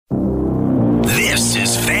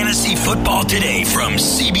is Fantasy Football Today from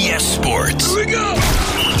CBS Sports. Here we go.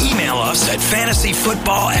 Email us at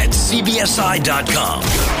fantasyfootball@cbsi.com.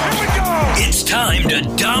 Here we go. It's time to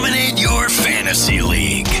dominate your fantasy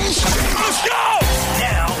league. Let's go.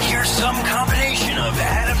 Now, here's some combination of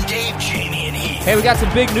Adam, Dave, Jamie, and Heath. Hey, we got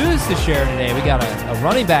some big news to share today. We got a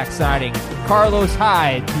running back signing, Carlos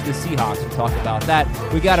Hyde to the Seahawks. We'll talk about that.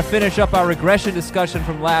 We got to finish up our regression discussion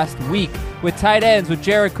from last week with tight ends with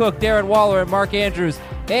Jared Cook, Darren Waller, and Mark Andrews.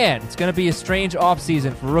 And it's going to be a strange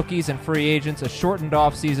offseason for rookies and free agents, a shortened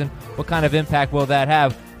offseason. What kind of impact will that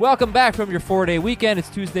have? Welcome back from your 4-day weekend. It's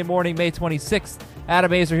Tuesday morning, May 26th.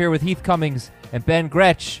 Adam Azer here with Heath Cummings and Ben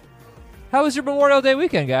Gretsch. How was your Memorial Day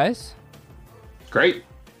weekend, guys? Great.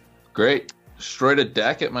 Destroyed a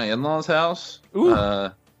deck at my in-laws' house. Ooh.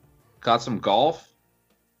 Got some golf.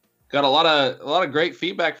 Got a lot of great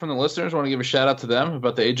feedback from the listeners. I want to give a shout out to them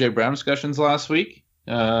about the AJ Brown discussions last week.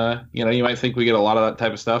 You might think we get a lot of that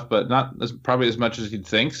type of stuff, but not probably as much as you'd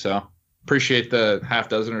think. So appreciate the half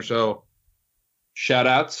dozen or so shout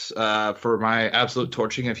outs for my absolute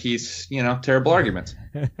torching of Heath's, terrible arguments.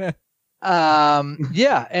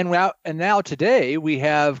 Yeah, and now today we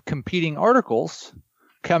have competing articles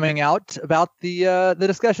coming out about the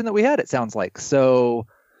discussion that we had. It sounds like so.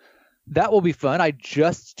 That will be fun.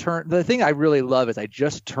 The thing I really love is I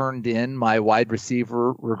just turned in my wide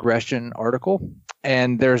receiver regression article,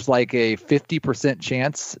 and there's like a 50%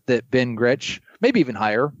 chance that Ben Gretsch, maybe even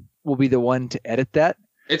higher, will be the one to edit that.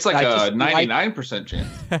 It's like a 99% chance.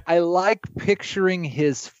 I like picturing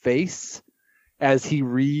his face as he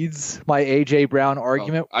reads my AJ Brown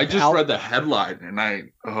argument. I just read the headline, and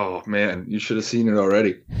oh man, you should have seen it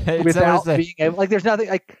already. Without being able, there's nothing.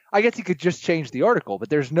 I guess he could just change the article, but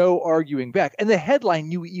there's no arguing back. And the headline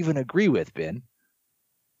you even agree with, Ben.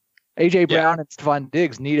 AJ Brown and Stephon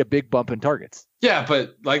Diggs need a big bump in targets. Yeah,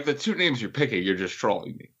 but the two names you're picking, you're just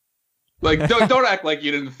trolling me. Don't act like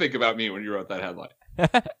you didn't think about me when you wrote that headline.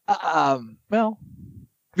 Well.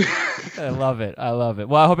 I love it.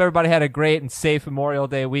 Well, I hope everybody had a great and safe Memorial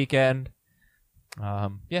Day weekend.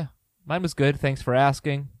 Yeah, mine was good. Thanks for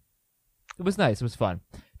asking. It was nice. It was fun.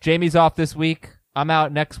 Jamie's off this week. I'm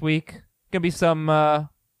out next week. Gonna be some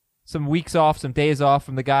weeks off, some days off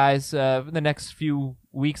from the guys in the next few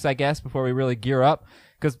weeks, I guess, before we really gear up.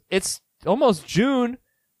 Because it's almost June,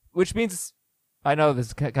 which means, I know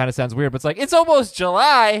this kind of sounds weird, but it's almost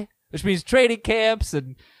July, which means training camps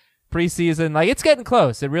and preseason. It's getting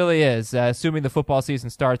close. It really is, assuming the football season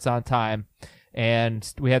starts on time. And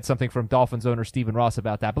we had something from Dolphins owner Stephen Ross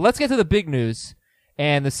about that. But let's get to the big news.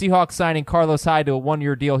 And the Seahawks signing Carlos Hyde to a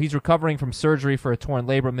 1-year deal. He's recovering from surgery for a torn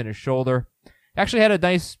labrum in his shoulder. Actually had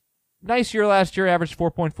a nice year last year, averaged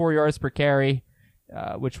 4.4 yards per carry,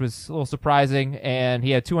 which was a little surprising. And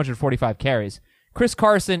he had 245 carries. Chris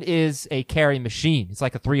Carson is a carry machine. He's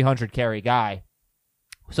like a 300 carry guy.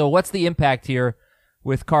 So what's the impact here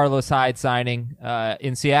with Carlos Hyde signing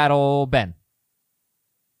in Seattle, Ben?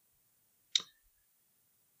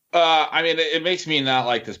 It makes me not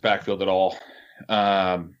like this backfield at all.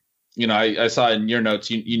 I saw in your notes,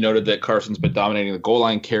 you noted that Carson's been dominating the goal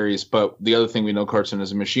line carries, but the other thing we know Carson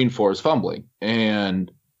is a machine for is fumbling.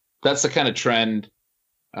 And that's the kind of trend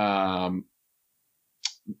that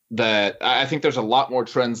I think there's a lot more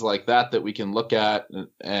trends like that we can look at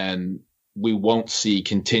and we won't see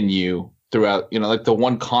continue throughout, the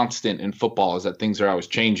one constant in football is that things are always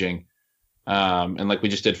changing. And we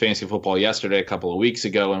just did fantasy football yesterday, a couple of weeks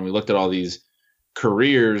ago, and we looked at all these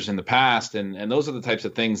careers in the past. And those are the types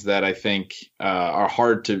of things that I think are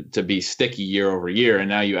hard to be sticky year over year. And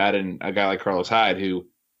now you add in a guy like Carlos Hyde, who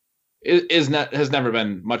has never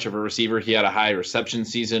been much of a receiver. He had a high reception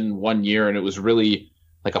season 1 year, and it was really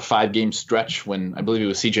like a 5-game stretch when I believe it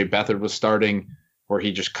was CJ Beathard was starting, where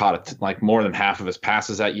he just caught more than half of his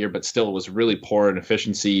passes that year, but still was really poor in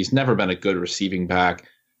efficiency. He's never been a good receiving back.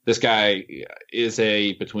 This guy is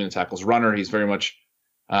a between the tackles runner. He's very much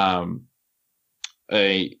the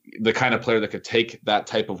kind of player that could take that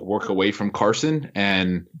type of work away from Carson.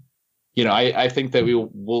 And, I think that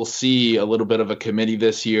we'll see a little bit of a committee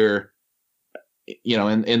this year,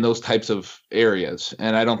 in those types of areas.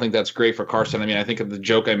 And I don't think that's great for Carson. I think of the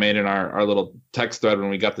joke I made in our little text thread when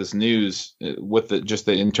we got this news with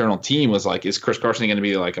the internal team was is Chris Carson going to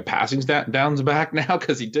be like a passing downs back now?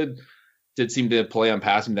 Because he did seem to play on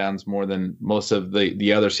passing downs more than most of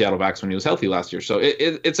the other Seattle backs when he was healthy last year. So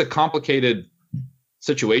it's a complicated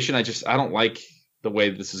situation. I don't like the way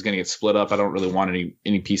this is going to get split up. I don't really want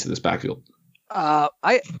any piece of this backfield. I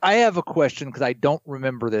have a question because I don't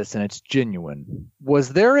remember this and it's genuine.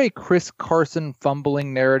 Was there a Chris Carson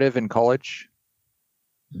fumbling narrative in college?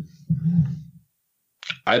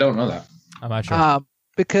 I don't know that. I'm not sure.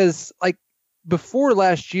 because like before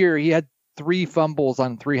last year, he had 3 fumbles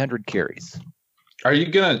on 300 carries. Are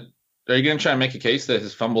you gonna try and make a case that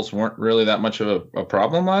his fumbles weren't really that much of a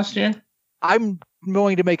problem last year? I'm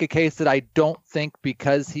going to make a case that I don't think,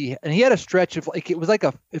 because he had a stretch of like, it was like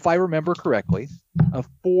if I remember correctly, a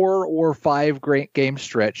 4 or 5 great game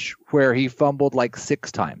stretch where he fumbled like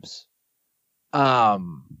 6 times. I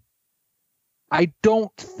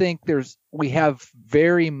don't think we have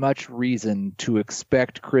very much reason to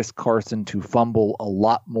expect Chris Carson to fumble a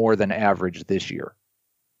lot more than average this year.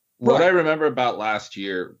 What I remember about last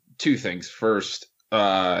year, 2 things. First,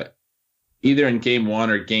 either in game 1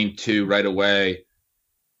 or game 2 right away,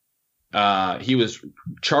 he was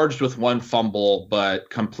charged with 1 fumble, but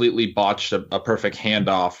completely botched a perfect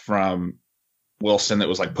handoff from Wilson that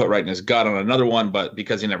was like put right in his gut on another one. But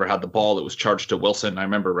because he never had the ball, it was charged to Wilson. I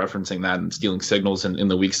remember referencing that and stealing signals in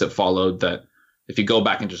the weeks that followed, that if you go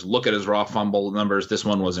back and just look at his raw fumble numbers, this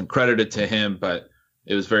one wasn't credited to him, but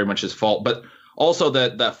it was very much his fault. But also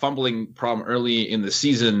that fumbling problem early in the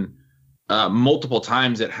season, multiple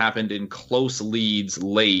times it happened in close leads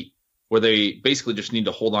late, where they basically just need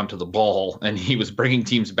to hold on to the ball, and he was bringing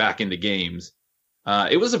teams back into games.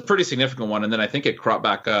 It was a pretty significant one, and then I think it cropped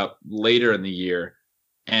back up later in the year.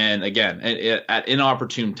 And again, at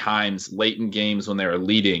inopportune times, late in games when they were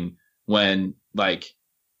leading, when like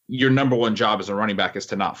your number one job as a running back is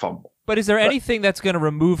to not fumble. But is there anything that's going to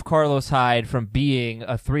remove Carlos Hyde from being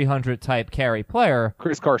a 300 type carry player?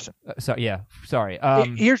 Chris Carson. Sorry.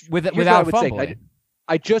 Here's without what I would fumbling. say.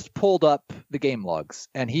 I just pulled up the game logs,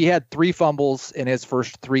 and he had 3 fumbles in his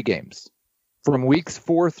first 3 games. From weeks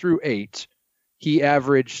 4 through 8, he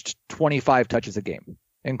averaged 25 touches a game,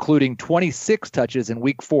 including 26 touches in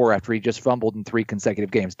week 4 after he just fumbled in 3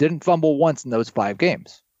 consecutive games. Didn't fumble once in those 5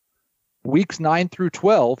 games. Weeks 9 through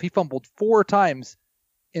 12, he fumbled 4 times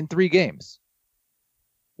in 3 games.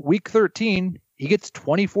 Week 13, he gets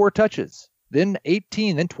 24 touches, then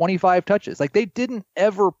 18, then 25 touches. Like, they didn't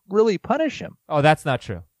ever really punish him. Oh, that's not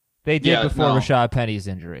true. They did before Rashad Penny's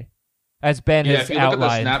injury, as Ben has if you outlined.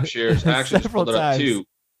 look at the snap shares, I actually just pulled it up times. too.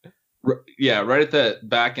 Right at the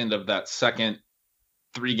back end of that second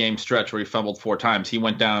 3-game stretch where he fumbled 4 times, he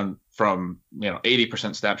went down from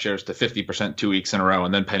 80% snap shares to 50% 2 weeks in a row,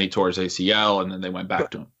 and then Penny tore his ACL, and then they went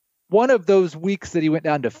back to him. One of those weeks that he went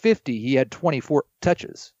down to 50, he had 24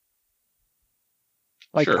 touches.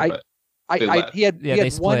 Like, sure, he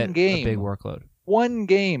had one game, a big workload. One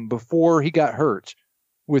game before he got hurt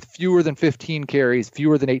with fewer than 15 carries,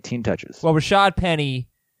 fewer than 18 touches. Well, Rashad Penny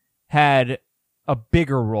had a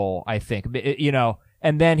bigger role, I think,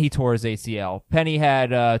 and then he tore his ACL. Penny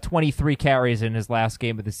had 23 carries in his last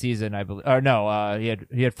game of the season, I believe. Or no,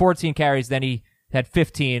 he had 14 carries, then he had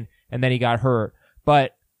 15, and then he got hurt.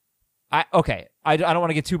 But I don't want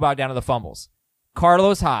to get too bogged down in the fumbles.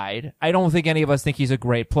 Carlos Hyde, I don't think any of us think he's a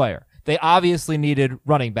great player. They obviously needed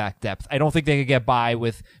running back depth. I don't think they could get by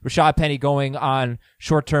with Rashad Penny going on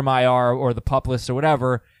short-term IR or the PUP list or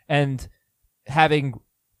whatever, and having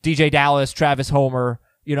DJ Dallas, Travis Homer.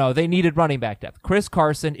 They needed running back depth. Chris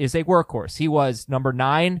Carson is a workhorse. He was number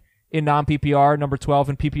 9 in non-PPR, number 12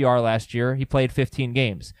 in PPR last year. He played 15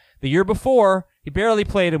 games. The year before, he barely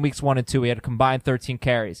played in weeks 1 and 2. He had a combined 13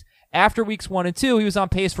 carries. After weeks 1 and 2, he was on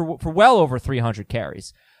pace for well over 300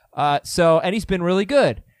 carries. And he's been really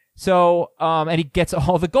good. And he gets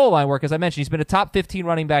all the goal line work. As I mentioned, he's been a top 15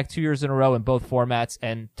 running back 2 years in a row in both formats,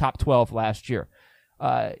 and top 12 last year.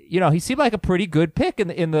 He seemed like a pretty good pick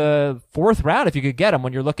in the 4th round if you could get him.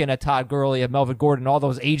 When you're looking at Todd Gurley and Melvin Gordon, all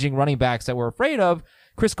those aging running backs that we're afraid of,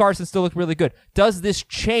 Chris Carson still looked really good. Does this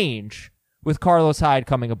change with Carlos Hyde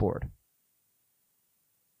coming aboard?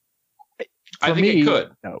 I think it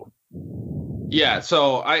could. No. Yeah.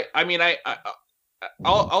 So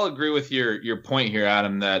I'll agree with your point here,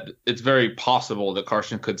 Adam, that it's very possible that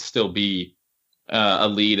Carson could still be a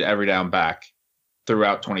lead every down back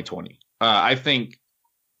throughout 2020. I think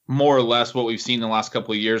more or less what we've seen in the last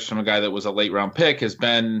couple of years from a guy that was a late round pick has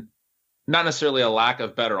been not necessarily a lack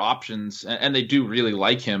of better options, and they do really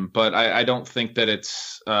like him, but I don't think that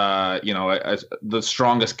it's the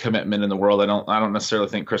strongest commitment in the world. I don't necessarily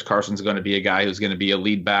think Chris Carson's going to be a guy who's going to be a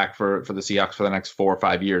lead back for the Seahawks for the next 4 or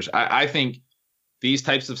 5 years. I think these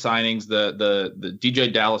types of signings, the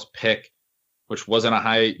DJ Dallas pick, which wasn't a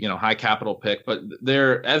high capital pick, but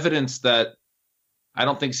they're evidence that I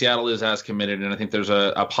don't think Seattle is as committed, and I think there's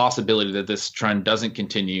a possibility that this trend doesn't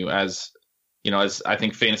continue as I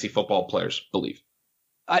think fantasy football players believe.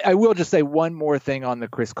 I will just say one more thing on the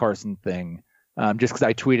Chris Carson thing, just because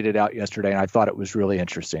I tweeted it out yesterday and I thought it was really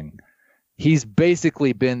interesting. He's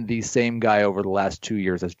basically been the same guy over the last 2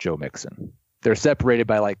 years as Joe Mixon. They're separated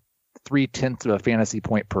by like 0.3 of a fantasy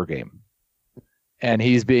point per game. And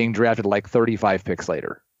he's being drafted like 35 picks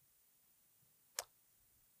later.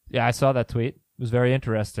 Yeah, I saw that tweet. It was very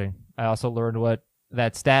interesting. I also learned what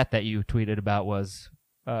that stat that you tweeted about was.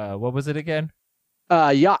 What was it again?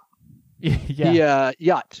 Yacht. Yeah.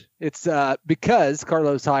 Yacht. It's because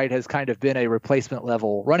Carlos Hyde has kind of been a replacement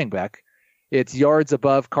level running back. It's yards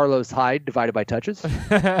above Carlos Hyde divided by touches.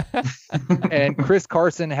 And Chris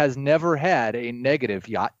Carson has never had a negative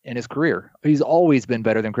yacht in his career. He's always been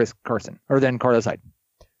better than than Carlos Hyde.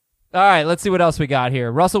 All right, let's see what else we got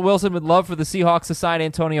here. Russell Wilson would love for the Seahawks to sign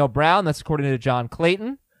Antonio Brown. That's according to John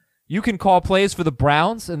Clayton. You can call plays for the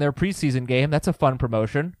Browns in their preseason game. That's a fun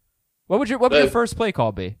promotion. What would your first play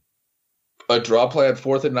call be? A draw play at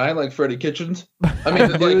 4th and 9 like Freddie Kitchens. I mean,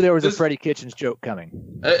 I knew there was a Freddie Kitchens joke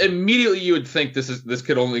coming. Immediately you would think this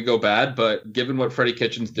could only go bad, but given what Freddie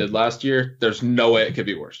Kitchens did last year, there's no way it could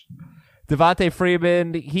be worse. Devontae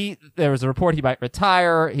Freeman, there was a report he might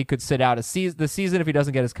retire. He could sit out the season if he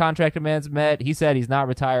doesn't get his contract demands met. He said he's not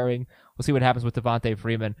retiring. We'll see what happens with Devontae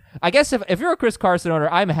Freeman. I guess if you're a Chris Carson owner,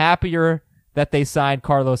 I'm happier that they signed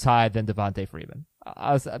Carlos Hyde than Devontae Freeman.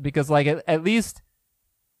 Because like at least,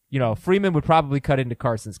 Freeman would probably cut into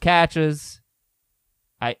Carson's catches.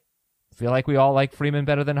 I feel like we all like Freeman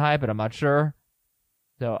better than Hyde, but I'm not sure.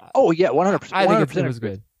 So, oh yeah, 100%. I think it was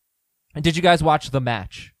good. And did you guys watch the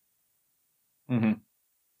match? Mm-hmm.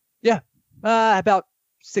 Yeah, about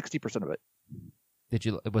 60% of it.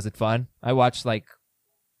 Was it fun? I watched like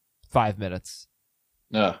 5 minutes.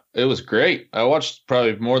 Yeah, it was great. I watched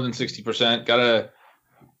probably more than 60%.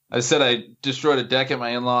 I said I destroyed a deck at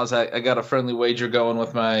my in-laws. I got a friendly wager going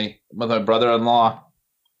with my brother-in-law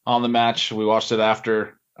on the match. We watched it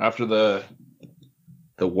after the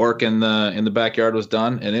work in the backyard was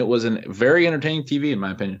done, and it was a very entertaining TV in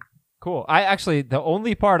my opinion. Cool. The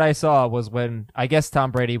only part I saw was when I guess Tom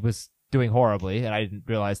Brady was doing horribly, and I didn't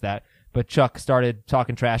realize that, but Chuck started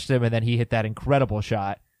talking trash to him, and then he hit that incredible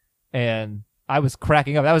shot, and I was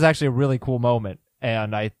cracking up. That was actually a really cool moment,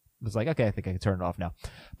 and I was like, okay, I think I can turn it off now.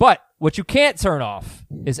 But what you can't turn off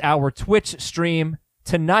is our Twitch stream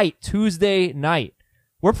tonight, Tuesday night.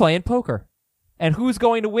 We're playing poker. And who's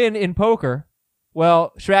going to win in poker?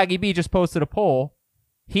 Well, Shraggy B just posted a poll.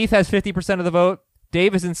 Heath has 50% of the vote.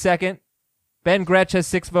 Dave is in second. Ben Gretsch has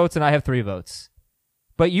 6 votes, and I have 3 votes.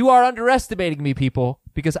 But you are underestimating me, people,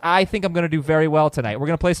 because I think I'm going to do very well tonight. We're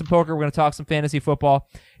going to play some poker. We're going to talk some fantasy football.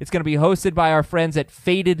 It's going to be hosted by our friends at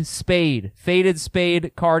Faded Spade. Faded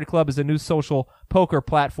Spade Card Club is a new social poker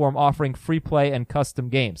platform offering free play and custom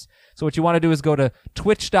games. So what you want to do is go to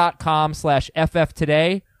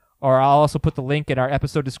twitch.com/fftoday, or I'll also put the link in our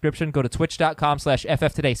episode description. Go to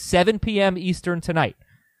twitch.com/fftoday, 7 p.m. Eastern tonight.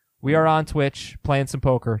 We are on Twitch playing some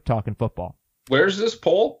poker, talking football. Where's this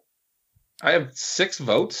poll? I have 6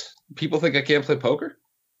 votes. People think I can't play poker?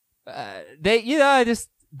 They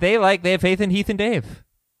have faith in Heath and Dave.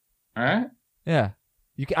 All right. Yeah.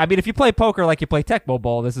 If you play poker like you play Tecmo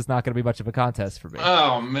Bowl, this is not going to be much of a contest for me.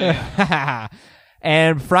 Oh, man.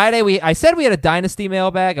 And Friday, I said we had a Dynasty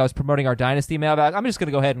mailbag. I was promoting our Dynasty mailbag. I'm just going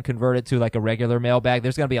to go ahead and convert it to like a regular mailbag.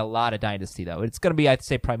 There's going to be a lot of Dynasty, though. It's going to be, I'd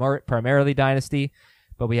say, primarily Dynasty.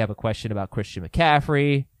 But we have a question about Christian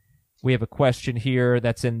McCaffrey. We have a question here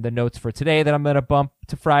that's in the notes for today that I'm going to bump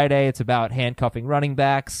to Friday. It's about handcuffing running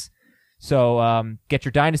backs. So get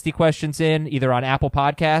your Dynasty questions in, either on Apple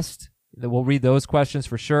Podcast. We'll read those questions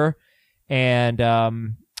for sure. And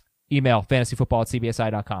email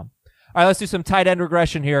fantasyfootball@cbsi.com. All right, let's do some tight end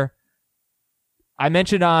regression here. I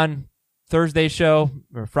mentioned on Thursday's show,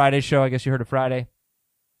 or Friday's show, I guess you heard of Friday,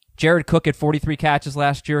 Jared Cook had 43 catches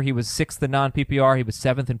last year. He was 6th in non-PPR. He was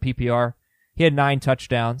 7th in PPR. He had 9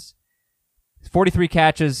 touchdowns. 43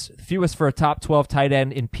 catches, fewest for a top 12 tight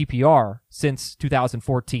end in PPR since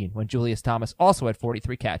 2014, when Julius Thomas also had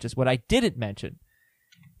 43 catches. What I didn't mention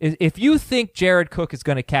is if you think Jared Cook is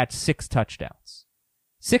going to catch 6 touchdowns,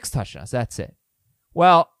 that's it.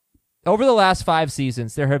 Well, over the last 5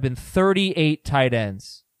 seasons, there have been 38 tight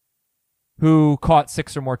ends who caught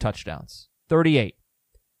 6 or more touchdowns. 38.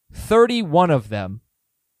 31 of them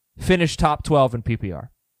finished top 12 in PPR.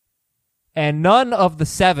 And none of the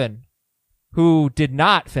 7 who did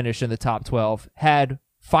not finish in the top 12 had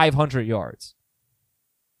 500 yards.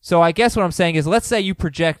 So I guess what I'm saying is, let's say you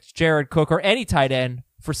project Jared Cook or any tight end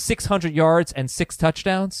for 600 yards and 6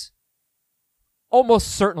 touchdowns. Almost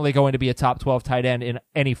certainly going to be a top 12 tight end in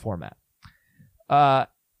any format. Do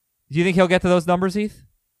you think he'll get to those numbers, Heath?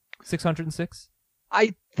 606?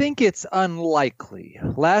 I think it's unlikely.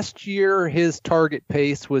 Last year, his target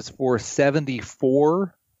pace was for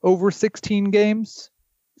 74 over 16 games.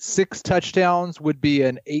 6 touchdowns would be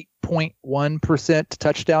an 8.1%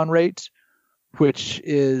 touchdown rate, which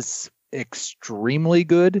is extremely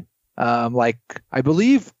good. I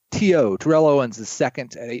believe Terrell Owens is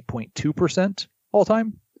second at 8.2% all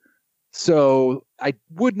time. So I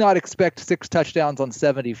would not expect 6 touchdowns on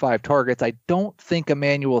 75 targets. I don't think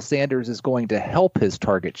Emmanuel Sanders is going to help his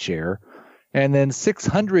target share. And then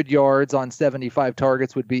 600 yards on 75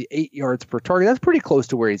 targets would be 8 yards per target. That's pretty close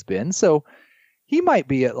to where he's been. So he might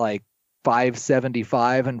be at like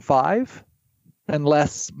 575 and 5,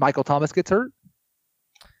 unless Michael Thomas gets hurt.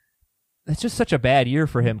 It's just such a bad year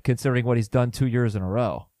for him, considering what he's done 2 years in a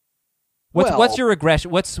row. What's your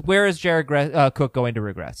regression? Where is Jared Cook going to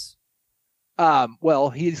regress?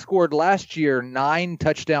 He scored last year 9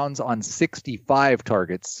 touchdowns on 65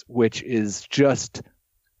 targets, which is just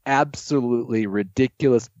absolutely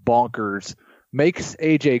ridiculous, bonkers. Makes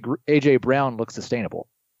AJ Brown look sustainable.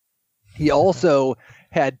 He also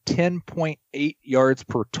had 10.8 yards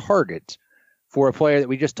per target for a player that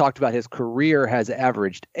we just talked about. His career has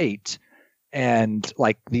averaged 8. And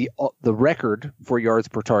like the record for yards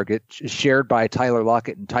per target is shared by Tyler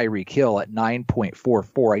Lockett and Tyreek Hill at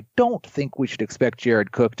 9.44. I don't think we should expect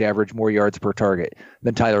Jared Cook to average more yards per target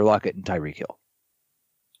than Tyler Lockett and Tyreek Hill.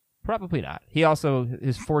 Probably not. He also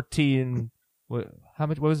is 14. How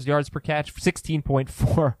much? What was his yards per catch?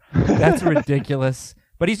 16.4. That's ridiculous.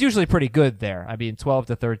 But he's usually pretty good there. I mean, 12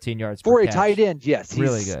 to 13 yards per catch. For a tight end, yes. He's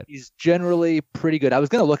really good. He's generally pretty good. I was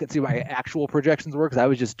going to look and see what my actual projections were because I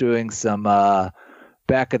was just doing some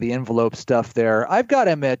back of the envelope stuff there. I've got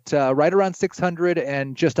him at right around 600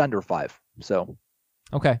 and just under 5. So,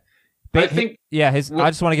 okay. I think, I just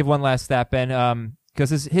want to give one last stat, Ben,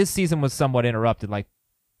 because his season was somewhat interrupted, like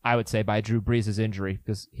I would say, by Drew Brees' injury,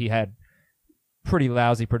 because he had pretty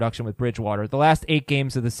lousy production with Bridgewater. The last 8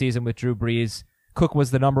 games of the season with Drew Brees, Cook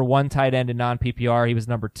was the number 1 tight end in non-PPR. He was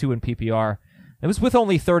number 2 in PPR. It was with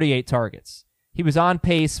only 38 targets. He was on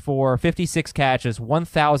pace for 56 catches,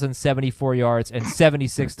 1,074 yards, and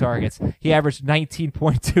 76 targets. He averaged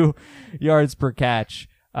 19.2 yards per catch.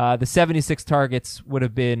 The 76 targets would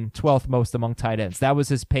have been 12th most among tight ends. That was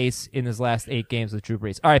his pace in his last 8 games with Drew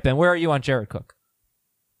Brees. All right, Ben, where are you on Jared Cook?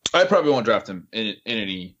 I probably won't draft him in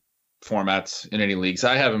any formats, in any leagues.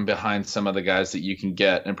 I have him behind some of the guys that you can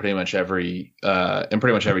get in pretty much every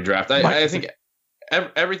draft. I think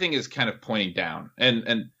everything is kind of pointing down, and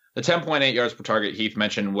the 10.8 yards per target Heath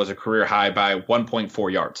mentioned was a career high by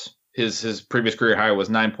 1.4 yards. His previous career high was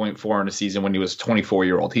 9.4 in a season when he was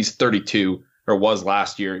 24-year-old. He's 32, or was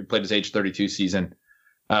last year. He played his age 32 season.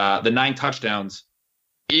 The 9 touchdowns,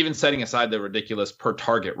 even setting aside the ridiculous per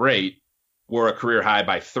target rate, were a career high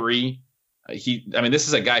by 3. This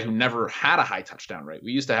is a guy who never had a high touchdown rate.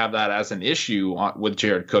 We used to have that as an issue with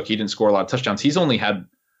Jared Cook. He didn't score a lot of touchdowns. He's only had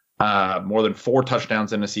more than 4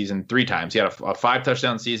 touchdowns in a season 3 times. He had a 5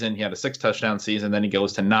 touchdown season. He had a 6 touchdown season. Then he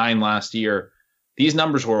goes to 9 last year. These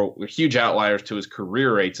numbers were huge outliers to his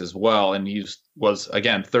career rates as well. And he was,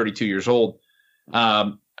 again, 32 years old.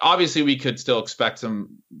 Obviously, we could still expect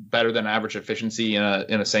some better than average efficiency in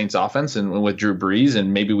a Saints offense and with Drew Brees.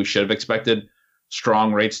 And maybe we should have expected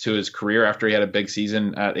strong rates to his career after he had a big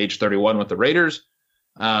season at age 31 with the Raiders.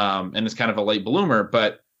 And it's kind of a late bloomer,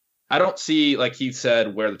 but I don't see, like Heath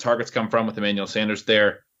said, where the targets come from with Emmanuel Sanders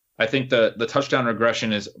there. I think the touchdown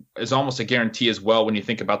regression is almost a guarantee as well when you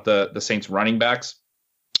think about the Saints running backs.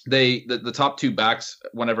 The top 2 backs,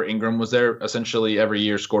 whenever Ingram was there, essentially every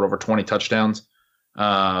year scored over 20 touchdowns.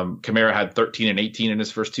 Kamara had 13 and 18 in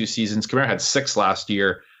his first 2 seasons. Kamara had 6 last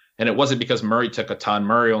year. And it wasn't because Murray took a ton.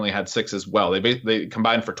 Murray only had 6 as well. They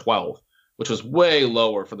combined for 12, which was way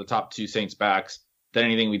lower for the top 2 Saints backs than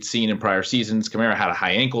anything we'd seen in prior seasons. Kamara had a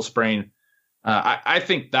high ankle sprain. I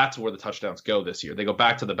think that's where the touchdowns go this year. They go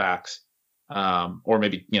back to the backs, or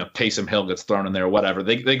maybe Taysom Hill gets thrown in there, whatever.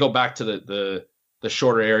 They go back to the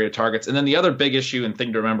shorter area targets. And then the other big issue and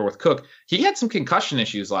thing to remember with Cook, he had some concussion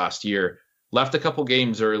issues last year. Left a couple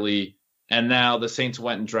games early. And now the Saints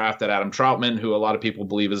went and drafted Adam Troutman, who a lot of people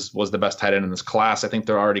believe was the best tight end in this class. I think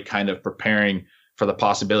they're already kind of preparing for the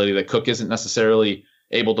possibility that Cook isn't necessarily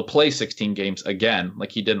able to play 16 games again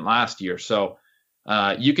like he didn't last year. So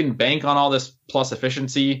you can bank on all this plus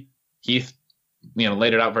efficiency. Heath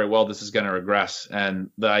laid it out very well. This is going to regress.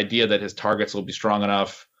 And the idea that his targets will be strong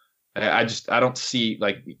enough, I don't see,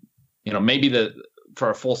 maybe for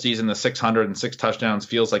a full season, the 606 touchdowns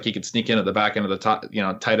feels like he could sneak in at the back end of the top,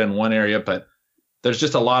 tight end 1 area, but there's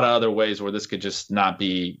just a lot of other ways where this could just not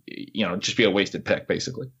be, just be a wasted pick,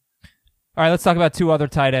 basically. All right, let's talk about 2 other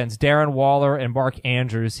tight ends, Darren Waller and Mark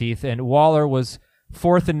Andrews, Heath. And Waller was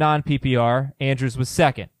 4th in non-PPR. Andrews was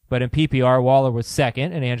 2nd. But in PPR, Waller was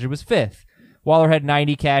 2nd and Andrews was 5th. Waller had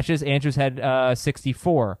 90 catches. Andrews had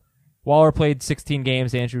 64. Waller played 16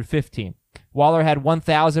 games. Andrews 15. Waller had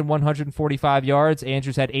 1,145 yards.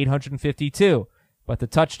 Andrews had 852. But the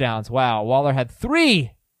touchdowns, wow. Waller had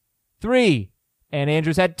 3. And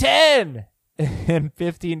Andrews had 10 in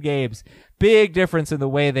 15 games. Big difference in the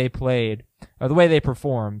way they played, or the way they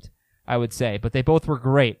performed, I would say. But they both were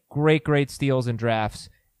great. Great steals and drafts.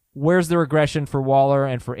 Where's the regression for Waller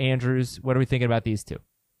and for Andrews? What are we thinking about these two?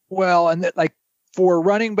 Well, and for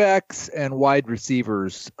running backs and wide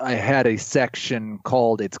receivers, I had a section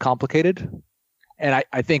called It's Complicated. And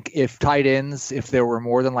I think if tight ends, if there were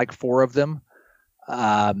more than 4 of them,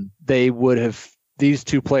 these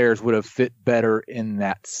two players would have fit better in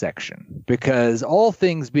that section. Because all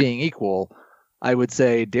things being equal, I would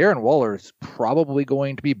say Darren Waller is probably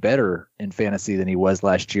going to be better in fantasy than he was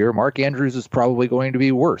last year. Mark Andrews is probably going to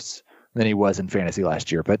be worse than he was in fantasy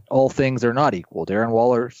last year. But all things are not equal. Darren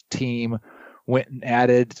Waller's team went and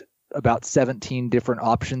added about 17 different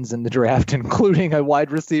options in the draft, including a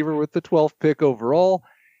wide receiver with the 12th pick overall.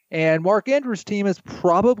 And Mark Andrews' team is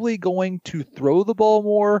probably going to throw the ball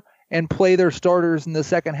more and play their starters in the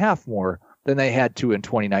second half more than they had to in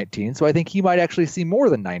 2019. So I think he might actually see more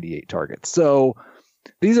than 98 targets. So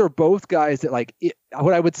these are both guys that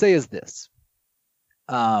what I would say is this.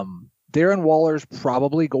 Darren Waller's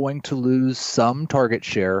probably going to lose some target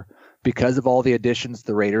share because of all the additions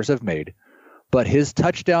the Raiders have made. But his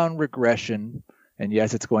touchdown regression, and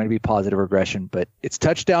yes, it's going to be positive regression, but its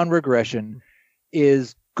touchdown regression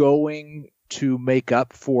is going to make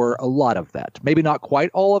up for a lot of that. Maybe not quite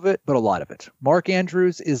all of it, but a lot of it. Mark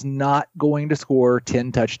Andrews is not going to score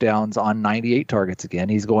 10 touchdowns on 98 targets again.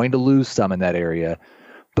 He's going to lose some in that area,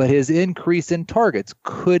 but his increase in targets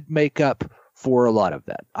could make up for a lot of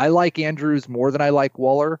that. I like Andrews more than I like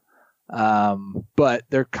Waller, but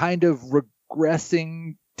they're kind of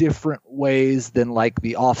regressing different ways than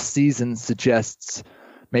the offseason suggests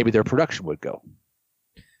maybe their production would go.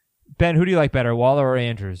 Ben, who do you like better, Waller or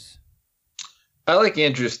Andrews? I like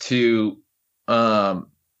Andrews too. The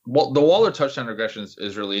Waller touchdown regression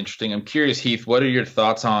is really interesting. I'm curious, Heath, what are your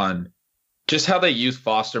thoughts on just how they used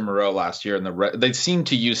Foster Moreau last year they seemed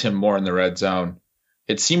to use him more in the red zone.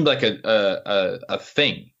 It seemed like a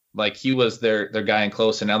thing. Like he was their guy in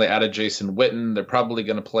close, and now they added Jason Witten. They're probably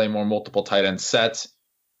going to play more multiple tight end sets.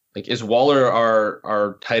 Is Waller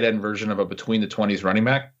our tight end version of a between the 20s running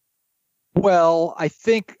back? Well, I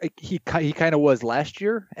think he kind of was last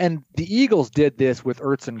year, and the Eagles did this with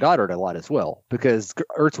Ertz and Goddard a lot as well, because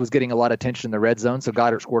Ertz was getting a lot of attention in the red zone, so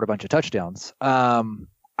Goddard scored a bunch of touchdowns.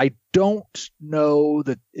 I don't know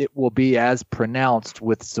that it will be as pronounced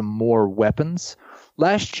with some more weapons.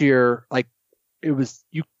 Last year, it was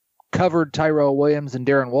you covered Tyrell Williams and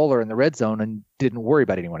Darren Waller in the red zone and didn't worry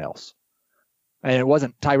about anyone else. And it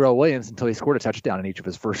wasn't Tyrell Williams until he scored a touchdown in each of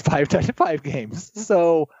his first five games.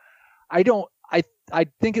 So I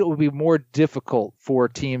think it would be more difficult for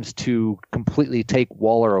teams to completely take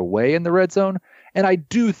Waller away in the red zone. And I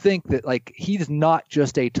do think that he's not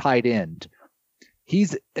just a tight end.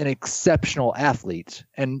 He's an exceptional athlete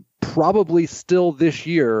and probably still this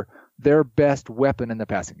year their best weapon in the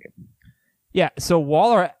passing game. Yeah, so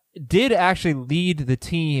Waller did actually lead the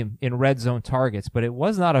team in red zone targets, but it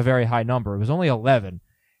was not a very high number. It was only 11.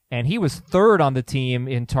 And he was third on the team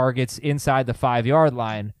in targets inside the 5-yard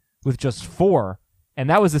line with just 4. And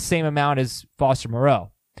that was the same amount as Foster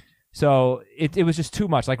Moreau. So it was just too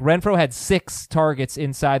much. Renfro had 6 targets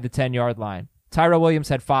inside the 10-yard line. Tyrell Williams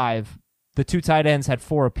had 5. The 2 tight ends had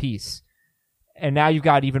 4 apiece. And now you've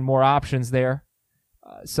got even more options there.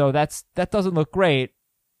 So that doesn't look great.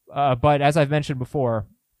 But as I've mentioned before,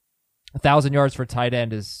 1,000 yards for tight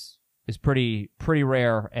end is pretty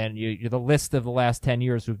rare. And the list of the last 10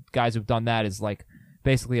 years of guys who've done that is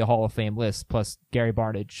basically a Hall of Fame list, plus Gary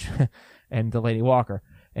Barnidge and Delaney Walker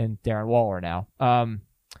and Darren Waller now.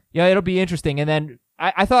 It'll be interesting. And then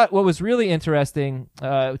I thought what was really interesting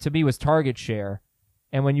to me was target share.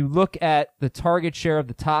 And when you look at the target share of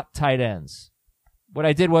the top tight ends, what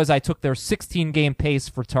I did was I took their 16-game pace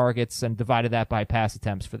for targets and divided that by pass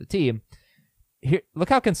attempts for the team. Here, look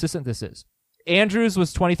how consistent this is. Andrews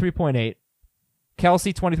was 23.8,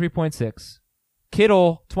 Kelsey 23.6,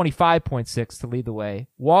 Kittle 25.6 to lead the way,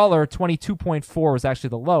 Waller 22.4 was actually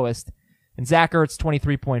the lowest, and Zach Ertz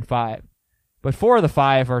 23.5. But 4 of the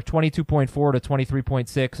 5 are 22.4 to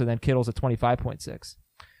 23.6, and then Kittle's at 25.6.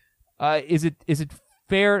 Is it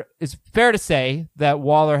fair to say that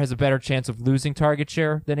Waller has a better chance of losing target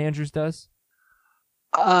share than Andrews does?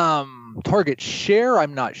 Target share,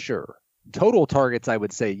 I'm not sure. Total targets, I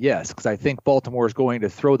would say yes, because I think Baltimore is going to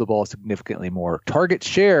throw the ball significantly more. Target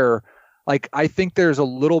share, I think there's a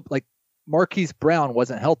little, Marquise Brown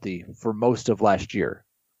wasn't healthy for most of last year.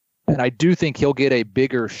 And I do think he'll get a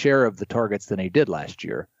bigger share of the targets than he did last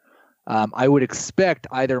year. I would expect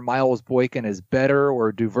either Miles Boykin is better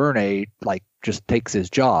or Duvernay just takes his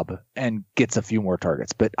job and gets a few more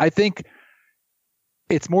targets. But I think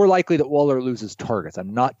it's more likely that Waller loses targets.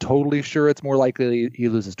 I'm not totally sure it's more likely he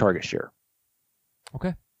loses target share.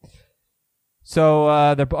 Okay. So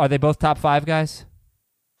are they both top 5 guys?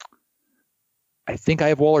 I think I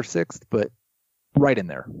have Waller 6th, but right in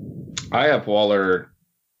there. I have Waller.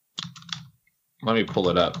 Let me pull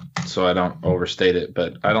it up so I don't overstate it,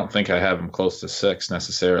 but I don't think I have him close to 6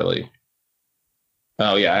 necessarily.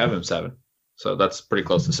 Oh, yeah, I have him 7. So that's pretty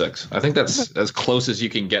close to 6. I think that's as close as you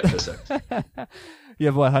can get to 6. You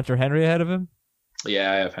have Hunter Henry ahead of him?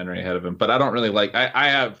 Yeah, I have Henry ahead of him, but I don't really like. I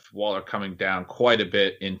have Waller coming down quite a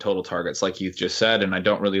bit in total targets, like you just said, and I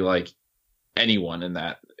don't really like anyone in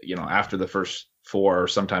that. After the first 4 or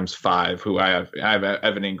sometimes 5, who I have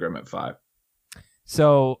Evan Ingram at 5.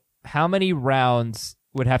 So how many rounds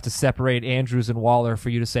would have to separate Andrews and Waller for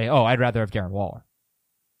you to say, "Oh, I'd rather have Darren Waller"?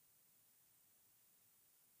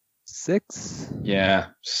 6? Yeah,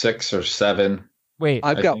 6 or 7. Wait,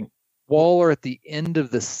 I've got Waller at the end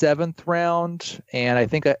of the 7th round, and I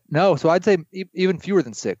think so I'd say even fewer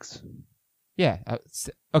than 6. Yeah.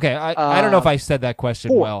 Okay. I don't know if I said that question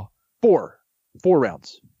 4. well. 4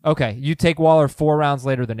 rounds. Okay. You take Waller 4 rounds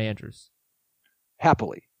later than Andrews.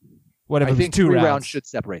 Happily. What if I it was think 2 3 rounds? rounds should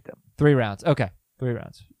separate them. 3 rounds. Okay. 3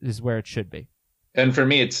 rounds is where it should be. And for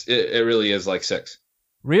me, it really is like 6.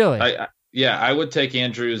 Really? I would take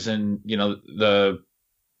Andrews in the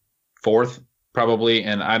 4th probably,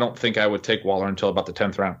 and I don't think I would take Waller until about the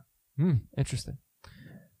 10th round. Interesting.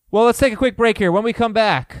 Well, let's take a quick break here. When we come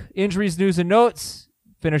back, injuries, news, and notes.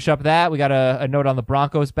 Finish up that. We got a note on the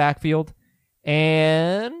Broncos backfield.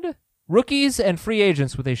 And rookies and free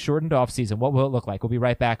agents with a shortened offseason. What will it look like? We'll be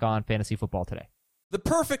right back on Fantasy Football Today. The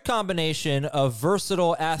perfect combination of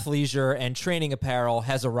versatile athleisure and training apparel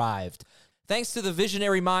has arrived. Thanks to the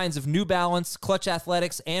visionary minds of New Balance, Clutch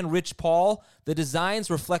Athletics, and Rich Paul, the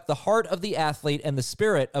designs reflect the heart of the athlete and the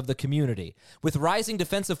spirit of the community. With rising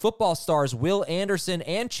defensive football stars Will Anderson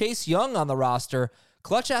and Chase Young on the roster,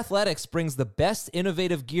 Clutch Athletics brings the best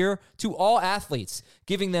innovative gear to all athletes,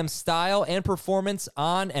 giving them style and performance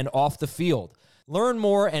on and off the field. Learn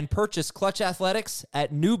more and purchase Clutch Athletics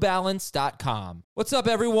at newbalance.com. What's up,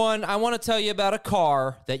 everyone? I want to tell you about a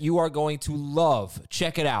car that you are going to love.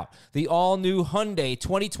 Check it out. The all-new Hyundai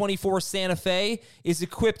 2024 Santa Fe is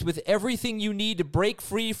equipped with everything you need to break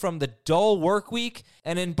free from the dull work week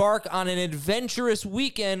and embark on an adventurous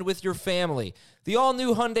weekend with your family. The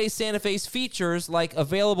all-new Hyundai Santa Fe's features like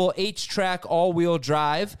available H-Track all-wheel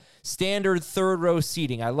drive, standard third-row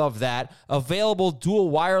seating, I love that, available dual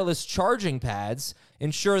wireless charging pads,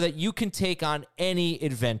 ensure that you can take on any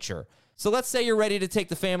adventure. So let's say you're ready to take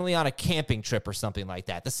the family on a camping trip or something like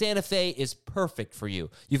that. The Santa Fe is perfect for you.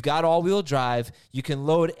 You've got all-wheel drive. You can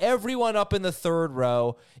load everyone up in the third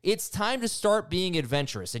row. It's time to start being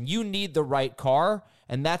adventurous, and you need the right car,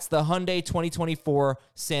 and that's the Hyundai 2024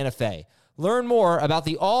 Santa Fe. Learn more about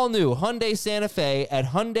the all-new Hyundai Santa Fe at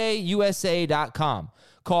HyundaiUSA.com.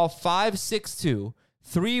 Call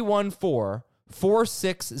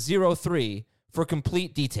 562-314-4603 for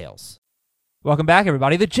complete details. Welcome back,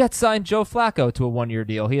 everybody. The Jets signed Joe Flacco to a 1-year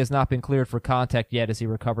deal. He has not been cleared for contact yet as he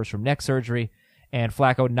recovers from neck surgery, and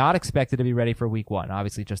Flacco not expected to be ready for Week 1.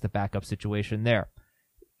 Obviously, just a backup situation there.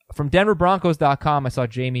 From DenverBroncos.com, I saw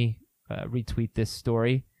Jamie retweet this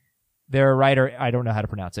story. Their writer, I don't know how to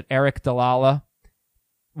pronounce it, Eric Dalala,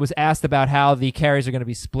 was asked about how the carries are going to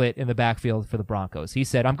be split in the backfield for the Broncos. He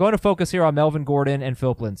said, "I'm going to focus here on Melvin Gordon and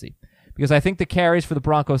Philip Lindsay, because I think the carries for the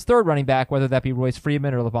Broncos' third running back, whether that be Royce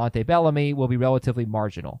Freeman or Levante Bellamy, will be relatively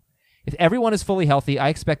marginal. If everyone is fully healthy, I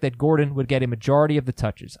expect that Gordon would get a majority of the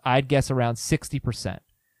touches. I'd guess around 60%.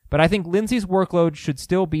 But I think Lindsay's workload should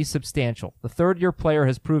still be substantial. The third-year player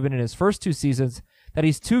has proven in his first 2 seasons that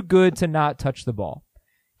he's too good to not touch the ball.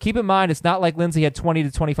 Keep in mind, it's not like Lindsay had 20 to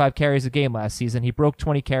 25 carries a game last season. He broke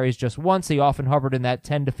 20 carries just once. He often hovered in that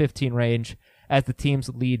 10 to 15 range as the team's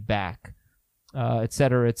lead back, et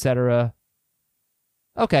cetera, et cetera."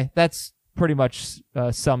 Okay, that's pretty much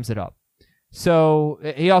sums it up. So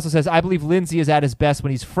he also says, "I believe Lindsay is at his best when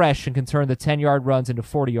he's fresh and can turn the 10-yard runs into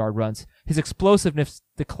 40-yard runs. His explosiveness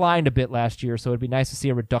declined a bit last year, so it'd be nice to see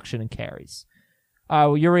a reduction in carries."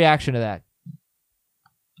 Your reaction to that?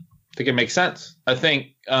 I think it makes sense. I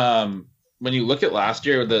think when you look at last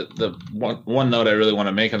year, the one note I really want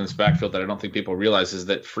to make on this backfield that I don't think people realize is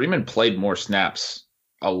that Freeman played more snaps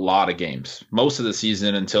a lot of games, most of the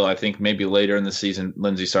season, until I think maybe later in the season,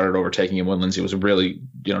 Lindsey started overtaking him when Lindsey was really,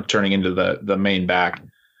 turning into the main back.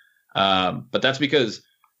 But that's because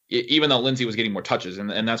even though Lindsey was getting more touches,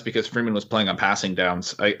 and that's because Freeman was playing on passing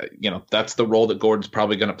downs, that's the role that Gordon's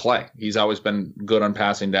probably going to play. He's always been good on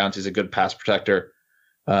passing downs. He's a good pass protector.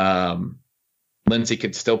 Lindsey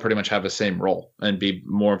could still pretty much have the same role and be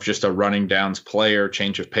more of just a running downs player,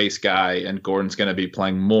 change of pace guy, and Gordon's going to be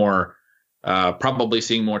playing more, probably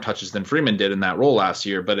seeing more touches than Freeman did in that role last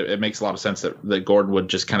year, but it makes a lot of sense that Gordon would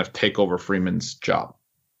just kind of take over Freeman's job.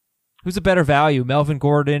 Who's a better value, Melvin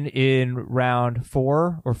Gordon in round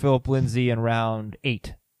 4 or Philip Lindsay in round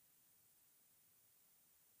 8?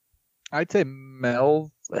 I'd say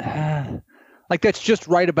like that's just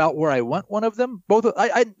right about where I want one of them. Both.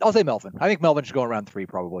 I'll say Melvin. I think Melvin should go around 3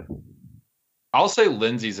 probably. I'll say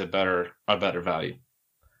Lindsay's a better value.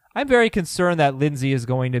 I'm very concerned that Lindsay is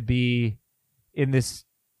going to be in this.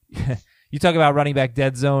 You talk about running back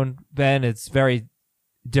dead zone, Ben. It's very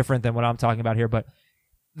different than what I'm talking about here, but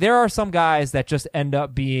there are some guys that just end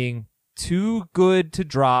up being too good to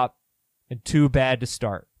drop and too bad to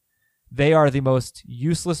start. They are the most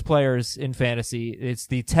useless players in fantasy. It's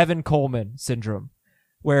the Tevin Coleman syndrome,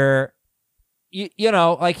 where,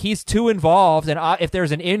 like he's too involved, and if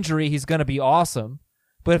there's an injury, he's going to be awesome.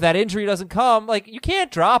 But if that injury doesn't come, like you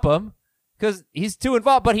can't drop him because he's too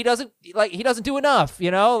involved. But he doesn't do enough.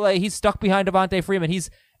 Like he's stuck behind Devontae Freeman. He's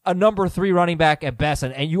a number 3 running back at best,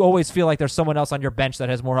 and you always feel like there's someone else on your bench that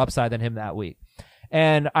has more upside than him that week.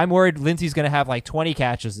 And I'm worried Lindsey's going to have like 20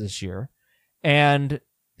 catches this year, and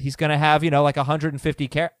he's going to have, like 150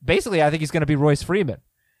 basically, I think he's going to be Royce Freeman.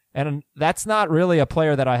 And that's not really a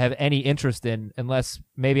player that I have any interest in unless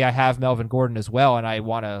maybe I have Melvin Gordon as well and I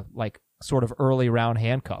want to like sort of early round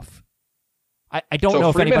handcuff. I don't know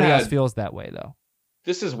if Freeman anybody else feels that way though.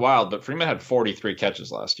 This is wild, but Freeman had 43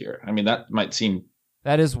 catches last year. I mean, that might seem...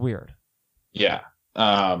 That is weird. Yeah.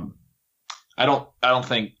 I don't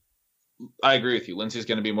think... I agree with you. Lindsey's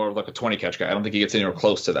going to be more of like a 20 catch guy. I don't think he gets anywhere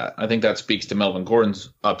close to that. I think that speaks to Melvin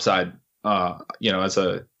Gordon's upside, as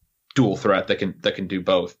a dual threat that can do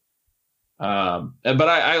both. But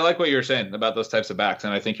I like what you're saying about those types of backs,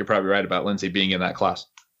 and I think you're probably right about Lindsey being in that class.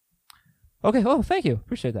 Okay. Oh, thank you.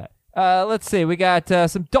 Appreciate that. Let's see. We got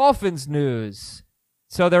some Dolphins news.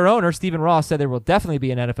 So their owner, Stephen Ross, said there will definitely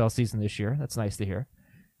be an NFL season this year. That's nice to hear.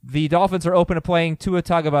 The Dolphins are open to playing Tua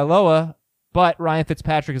Tagovailoa, but Ryan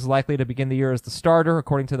Fitzpatrick is likely to begin the year as the starter,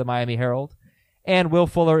 according to the Miami Herald. And Will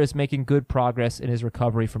Fuller is making good progress in his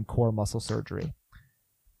recovery from core muscle surgery.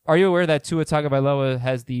 Are you aware that Tua Tagovailoa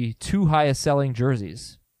has the 2 highest selling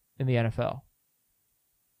jerseys in the NFL?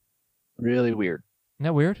 Really weird. Isn't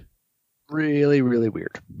that weird? Really, really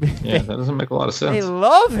weird. Yeah, that doesn't make a lot of sense. They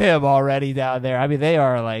love him already down there. I mean, they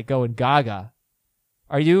are like going gaga.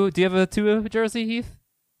 Do you have a Tua jersey, Heath?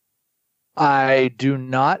 I do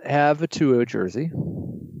not have a Tua jersey.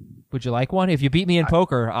 Would you like one? If you beat me in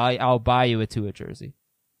poker, I'll buy you a Tua jersey.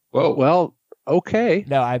 Whoa. Well, okay.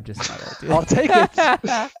 No, I'm just not going to do that. I'll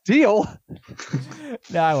take it. Deal.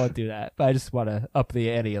 No, I won't do that. But I just want to up the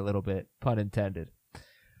ante a little bit, pun intended.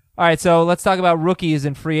 All right, so let's talk about rookies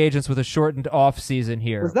and free agents with a shortened off season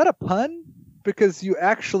here. Was that a pun? Because you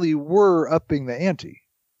actually were upping the ante.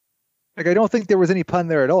 Like, I don't think there was any pun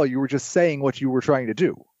there at all. You were just saying what you were trying to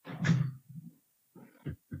do.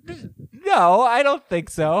 No, I don't think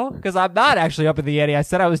so, because I'm not actually upping the ante. I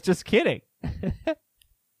said I was just kidding. I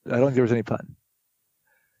don't think there was any pun.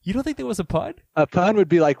 You don't think there was a pun? A pun would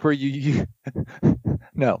be like where you...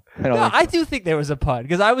 No, I don't think so. I do think there was a pun,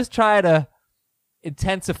 because I was trying to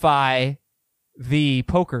intensify the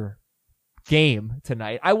poker game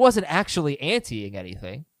tonight. I wasn't actually anteing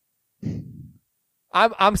anything.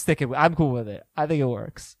 I'm sticking with. I'm cool with it. I think it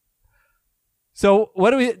works. So,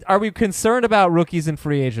 are we concerned about rookies and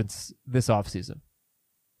free agents this offseason?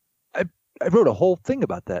 I wrote a whole thing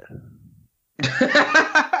about that.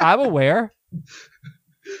 I'm aware.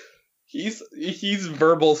 He's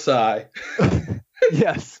verbal sigh.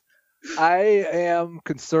 Yes. I am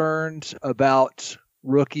concerned about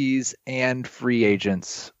rookies and free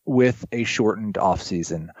agents with a shortened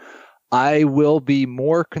offseason. I will be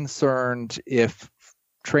more concerned if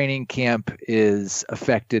training camp is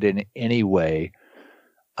affected in any way.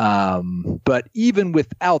 But even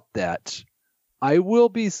without that, I will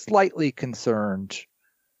be slightly concerned,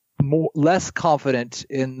 less confident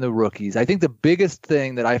in the rookies. I think the biggest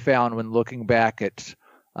thing that I found when looking back at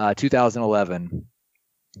 2011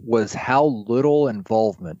 was how little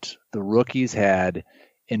involvement the rookies had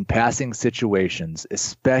in passing situations,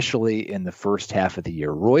 especially in the first half of the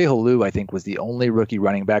year. Roy Halou, I think, was the only rookie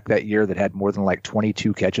running back that year that had more than like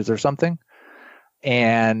 22 catches or something.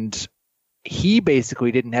 And he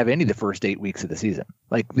basically didn't have any of the first 8 weeks of the season.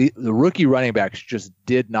 Like the rookie running backs just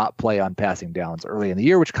did not play on passing downs early in the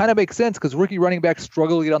year, which kind of makes sense because rookie running backs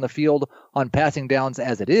struggle to get on the field on passing downs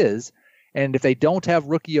as it is. And if they don't have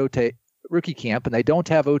rookie camp and they don't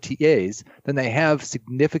have OTAs, then they have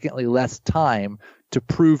significantly less time to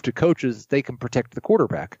prove to coaches they can protect the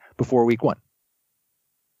quarterback before week 1.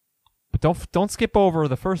 But don't skip over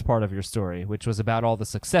the first part of your story, which was about all the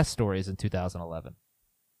success stories in 2011.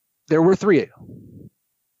 There were 3.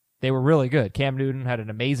 They were really good. Cam Newton had an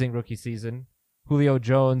amazing rookie season. Julio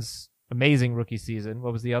Jones, amazing rookie season.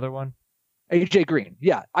 What was the other one? AJ Green.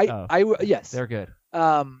 Yeah. Yes. They're good.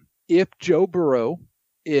 If Joe Burrow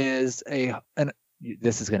is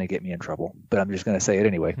this is going to get me in trouble, but I'm just going to say it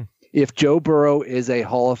anyway. If Joe Burrow is a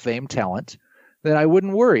Hall of Fame talent, then I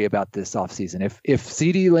wouldn't worry about this offseason. If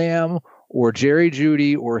CeeDee Lamb or Jerry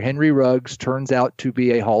Jeudy or Henry Ruggs turns out to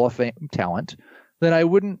be a Hall of Fame talent, then I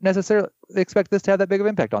wouldn't necessarily expect this to have that big of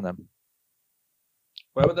impact on them.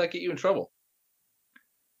 Why would that get you in trouble?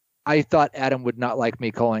 I thought Adam would not like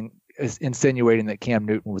me insinuating that Cam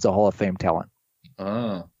Newton was a Hall of Fame talent.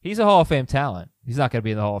 He's a Hall of Fame talent. He's not going to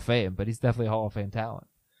be in the Hall of Fame, but he's definitely a Hall of Fame talent.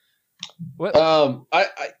 What? I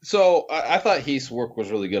thought Heath's work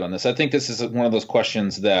was really good on this. I think this is one of those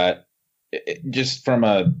questions that, just from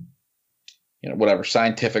a whatever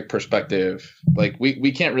scientific perspective, like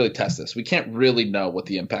we can't really test this. We can't really know what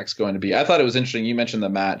the impact's going to be. I thought it was interesting. You mentioned the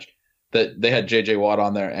match that they had JJ Watt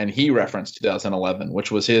on there, and he referenced 2011,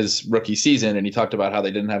 which was his rookie season, and he talked about how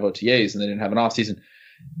they didn't have OTAs and they didn't have an offseason.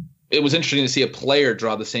 It was interesting to see a player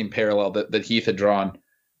draw the same parallel that Heath had drawn.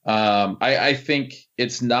 I think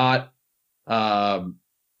it's not something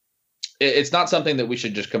that we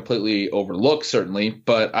should just completely overlook, certainly,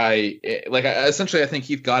 but I think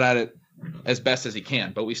Heath got at it as best as he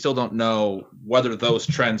can, but we still don't know whether those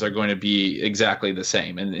trends are going to be exactly the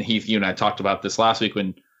same. And Heath, you and I talked about this last week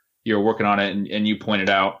when you were working on it, and you pointed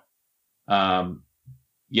out,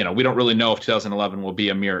 we don't really know if 2011 will be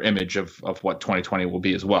a mirror image of what 2020 will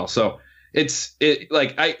be as well. So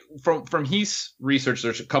from Heath's research,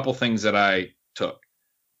 there's a couple things that I took.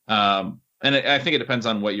 And I think it depends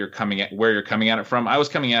on where you're coming at it from. I was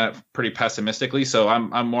coming at it pretty pessimistically, so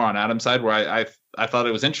I'm more on Adam's side, where I thought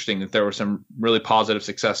it was interesting that there were some really positive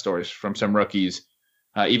success stories from some rookies,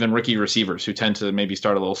 even rookie receivers who tend to maybe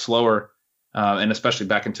start a little slower, and especially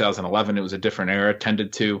back in 2011, it was a different era,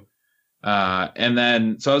 tended to. And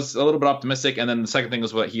then, so I was a little bit optimistic. And then the second thing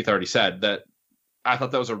was what Heath already said, that I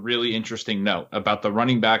thought that was a really interesting note about the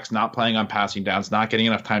running backs not playing on passing downs, not getting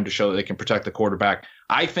enough time to show that they can protect the quarterback.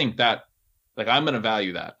 I think that, I'm going to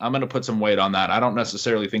value that. I'm going to put some weight on that. I don't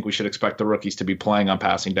necessarily think we should expect the rookies to be playing on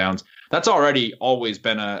passing downs. That's already always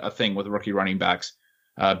been a thing with rookie running backs,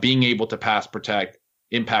 being able to pass protect,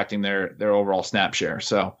 impacting their overall snap share.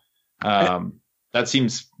 So that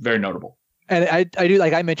seems very notable. And I do,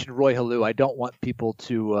 like I mentioned, Roy Halou. I don't want people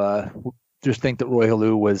to just think that Roy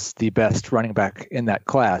Halou was the best running back in that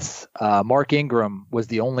class. Mark Ingram was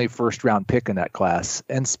the only first-round pick in that class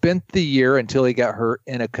and spent the year until he got hurt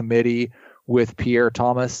in a committee with Pierre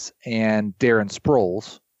Thomas and Darren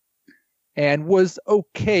Sproles, and was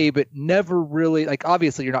okay, but never really,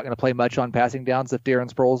 obviously you're not going to play much on passing downs if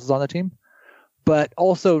Darren Sproles is on the team, but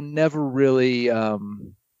also never really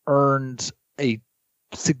earned a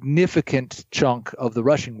significant chunk of the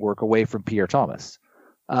rushing work away from Pierre Thomas.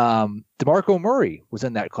 DeMarco Murray was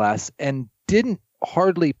in that class and didn't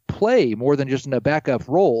hardly play more than just in a backup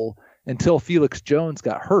role until Felix Jones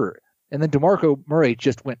got hurt. And then DeMarco Murray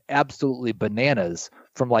just went absolutely bananas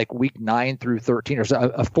from week 9 through 13, or so,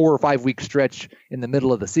 a 4 or 5 week stretch in the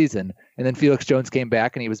middle of the season. And then Felix Jones came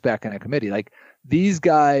back and he was back in a committee. These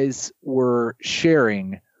guys were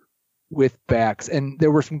sharing with backs, and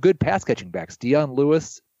there were some good pass catching backs. Deion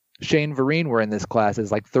Lewis, Shane Vereen were in this class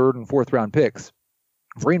as 3rd and 4th round picks.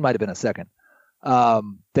 Vereen might have been a 2nd.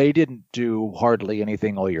 They didn't do hardly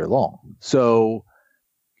anything all year long. So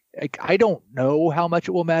I don't know how much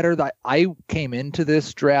it will matter. I came into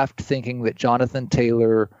this draft thinking that Jonathan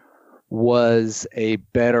Taylor was a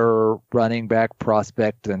better running back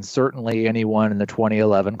prospect than certainly anyone in the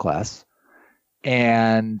 2011 class.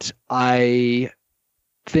 And I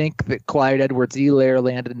think that Clyde Edwards-Helaire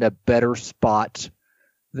landed in a better spot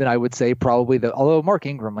than I would say probably although Mark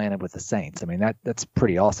Ingram landed with the Saints. I mean, that's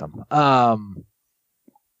pretty awesome.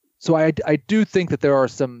 So I do think that there are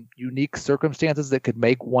some unique circumstances that could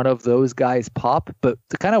make one of those guys pop. But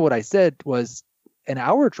kind of what I said was, in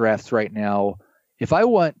our drafts right now, if I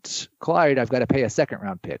want Clyde, I've got to pay a 2nd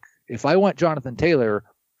round pick. If I want Jonathan Taylor,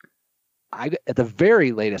 at the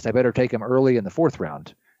very latest, I better take him early in the 4th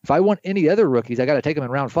round. If I want any other rookies, I got to take them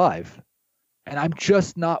in round 5. And I'm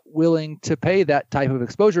just not willing to pay that type of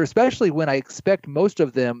exposure, especially when I expect most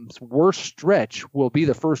of them's worst stretch will be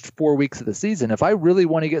the first 4 weeks of the season. If I really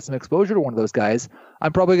want to get some exposure to one of those guys,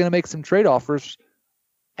 I'm probably going to make some trade offers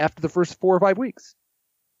after the first 4 or 5 weeks.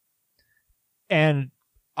 And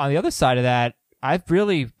on the other side of that, I've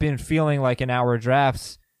really been feeling like in our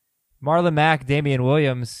drafts, Marlon Mack, Damian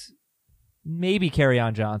Williams, maybe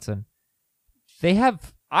Kerryon Johnson, they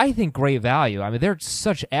have, I think, great value. I mean, they're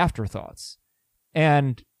such afterthoughts.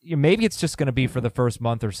 And maybe it's just going to be for the first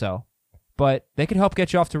month or so, but they could help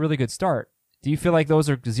get you off to a really good start. Do you feel like those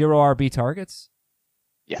are 0 RB targets?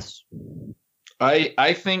 Yes.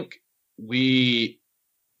 I think we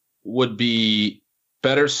would be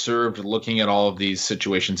better served looking at all of these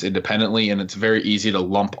situations independently, and it's very easy to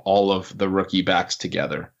lump all of the rookie backs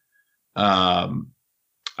together. I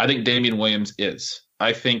think Damian Williams is.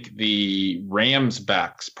 I think the Rams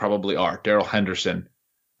backs probably are. Darrell Henderson.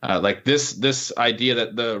 Like this idea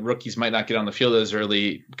that the rookies might not get on the field as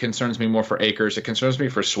early concerns me more for Akers. It concerns me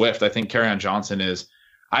for Swift. I think Kerryon Johnson is.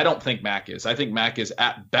 I don't think Mack is. I think Mack is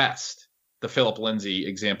at best the Phillip Lindsay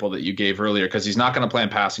example that you gave earlier, because he's not going to play in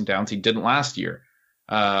passing downs. He didn't last year.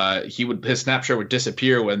 His snap share would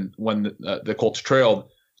disappear when the Colts trailed.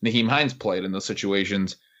 Nyheim Hines played in those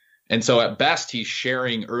situations, and so at best he's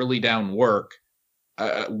sharing early down work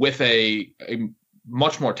with a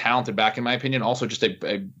much more talented back, in my opinion. Also, just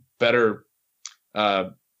a better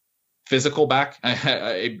physical back,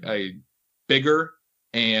 a bigger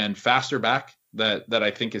and faster back that I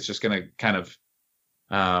think is just going to kind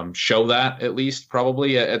of show that at least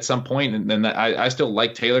probably at some point. And then I still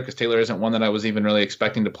like Taylor, because Taylor isn't one that I was even really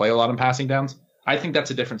expecting to play a lot in passing downs. I think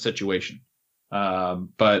that's a different situation.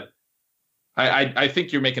 But I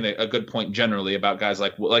think you're making a good point generally about guys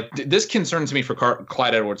like this concerns me for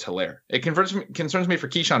Clyde Edwards-Helaire. It concerns me for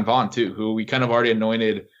Keyshawn Vaughn too, who we kind of already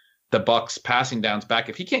anointed the Bucks passing downs back.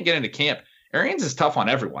 If he can't get into camp, Arians is tough on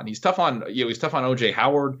everyone. He's tough on OJ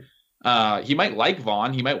Howard. He might like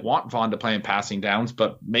Vaughn. He might want Vaughn to play in passing downs,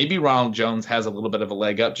 but maybe Ronald Jones has a little bit of a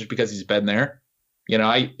leg up just because he's been there.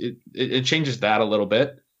 It changes that a little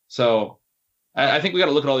bit. So I think we got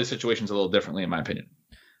to look at all these situations a little differently, in my opinion.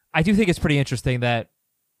 I do think it's pretty interesting that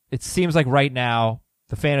it seems like right now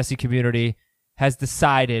the fantasy community has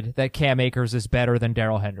decided that Cam Akers is better than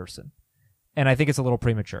Darrell Henderson. And I think it's a little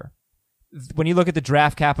premature. When you look at the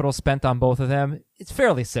draft capital spent on both of them, it's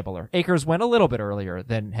fairly similar. Akers went a little bit earlier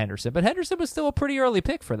than Henderson, but Henderson was still a pretty early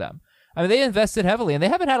pick for them. I mean, they invested heavily, and they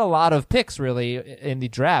haven't had a lot of picks really in the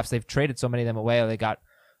drafts. They've traded so many of them away. They got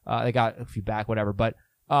a few back, whatever. But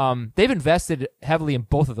they've invested heavily in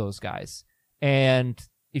both of those guys. And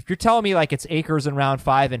if you're telling me like it's Akers in round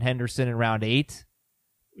 5 and Henderson in round 8,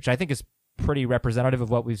 which I think is pretty representative of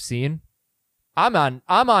what we've seen, I'm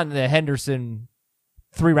on the Henderson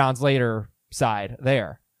 3 rounds later side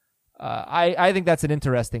there. I think that's an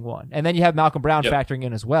interesting one. And then you have Malcolm Brown factoring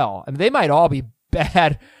in as well. I mean, they might all be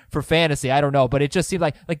bad for fantasy. I don't know, but it just seemed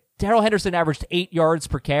like Darrell Henderson averaged 8 yards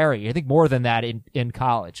per carry. I think more than that in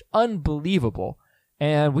college. Unbelievable.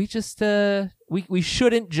 And we just we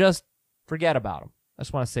shouldn't just forget about him. I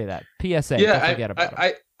just want to say that. PSA, don't forget about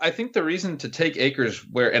him. I think the reason to take Akers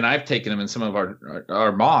and I've taken him in some of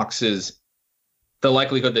our mocks, is the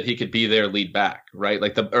likelihood that he could be their lead back, right?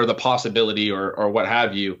 Like the possibility or what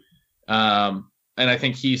have you. And I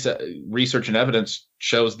think he's research and evidence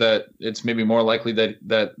shows that it's maybe more likely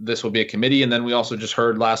that this will be a committee. And then we also just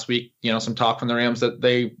heard last week, some talk from the Rams that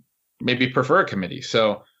they maybe prefer a committee.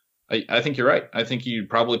 So I think you're right. I think you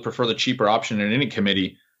probably prefer the cheaper option in any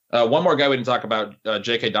committee. One more guy we didn't talk about,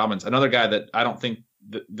 J.K. Dobbins, another guy that I don't think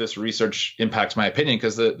this research impacts my opinion,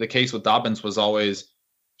 because the case with Dobbins was always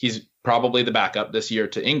he's probably the backup this year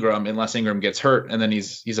to Ingram unless Ingram gets hurt, and then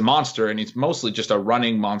he's a monster, and he's mostly just a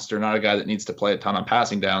running monster, not a guy that needs to play a ton on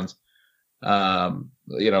passing downs. We'd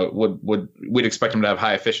expect him to have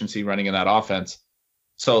high efficiency running in that offense.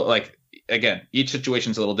 So again, each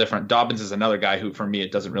situation's a little different. Dobbins is another guy who, for me,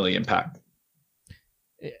 it doesn't really impact.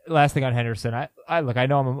 Last thing on Henderson, I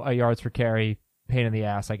know I'm a yards per carry pain in the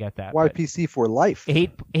ass. I get that. YPC for life.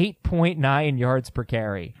 8.9 yards per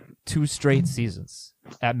carry, 2 straight seasons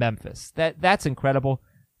at Memphis. That's incredible.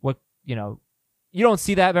 You don't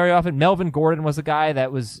see that very often. Melvin Gordon was a guy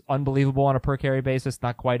that was unbelievable on a per carry basis,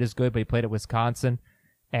 not quite as good, but he played at Wisconsin,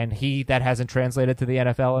 and that hasn't translated to the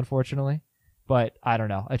NFL, unfortunately. But I don't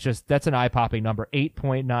know. That's an eye-popping number.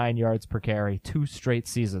 8.9 yards per carry, 2 straight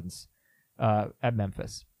seasons at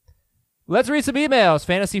Memphis. Let's read some emails.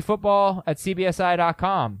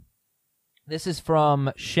 fantasyfootball@cbsi.com. This is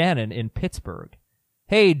from Shannon in Pittsburgh.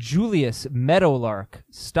 Hey, Julius, Meadowlark,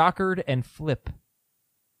 Stockard, and Flip.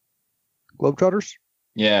 Globetrotters?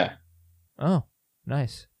 Yeah. Oh,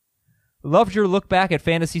 nice. Loved your look back at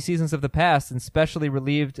fantasy seasons of the past, and especially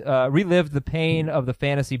relived the pain of the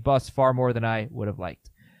fantasy bust far more than I would have liked.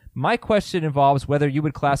 My question involves whether you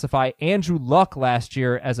would classify Andrew Luck last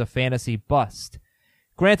year as a fantasy bust.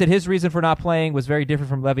 Granted, his reason for not playing was very different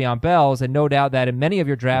from Le'Veon Bell's, and no doubt that in many of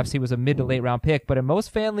your drafts he was a mid to late round pick, but in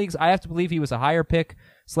most fan leagues, I have to believe he was a higher pick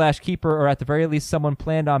 / keeper, or at the very least someone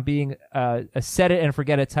planned on being a set it and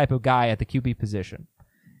forget it type of guy at the QB position.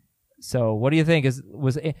 So what do you think?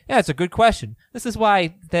 Yeah, it's a good question. This is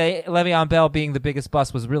why the Le'Veon Bell being the biggest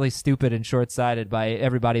bust was really stupid and short-sighted by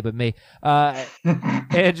everybody but me.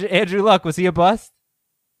 Andrew Luck, was he a bust?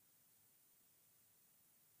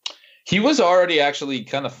 He was already actually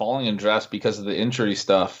kind of falling in drafts because of the injury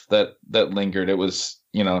stuff that lingered. It was,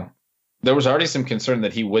 there was already some concern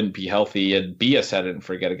that he wouldn't be healthy and be a set it and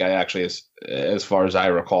forget a guy, actually, as far as I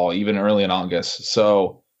recall, even early in August.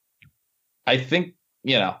 So I think,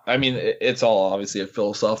 it's all obviously a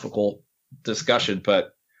philosophical discussion,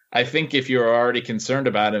 but I think if you're already concerned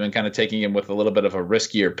about him and kind of taking him with a little bit of a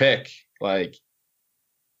riskier pick, like,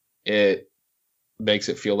 it makes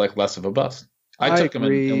it feel like less of a bust. I took him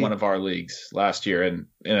in one of our leagues last year in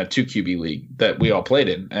a 2 QB league that we all played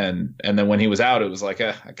in. And then when he was out, it was like,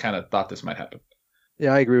 I kind of thought this might happen.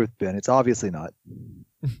 Yeah, I agree with Ben. It's obviously not.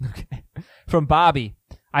 Okay. From Bobby.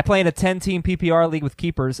 I play in a 10-team PPR league with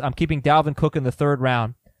keepers. I'm keeping Dalvin Cook in the 3rd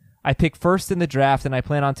round. I pick first in the draft, and I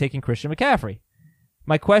plan on taking Christian McCaffrey.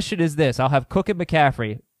 My question is this. I'll have Cook and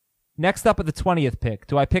McCaffrey. Next up at the 20th pick,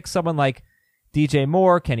 do I pick someone like DJ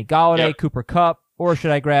Moore, Kenny Golladay, Cooper Kupp, or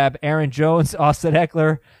should I grab Aaron Jones, Austin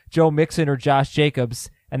Eckler, Joe Mixon, or Josh Jacobs,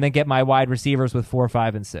 and then get my wide receivers with 4,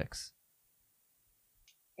 5, and 6?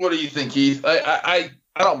 What do you think, Keith? I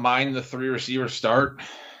don't mind the 3 receiver start.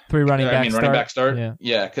 3 running back start.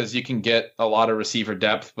 Yeah, because you can get a lot of receiver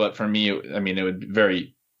depth, but for me, it would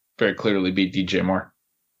very, very clearly be DJ Moore.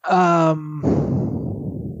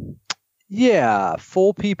 Yeah,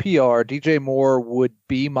 full PPR, DJ Moore would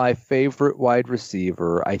be my favorite wide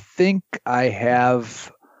receiver. I think I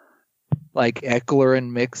have like Eckler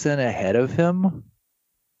and Mixon ahead of him.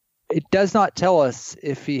 It does not tell us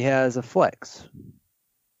if he has a flex.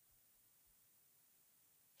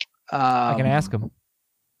 I can ask him.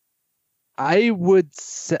 I would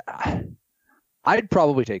say I'd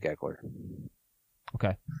probably take Eckler.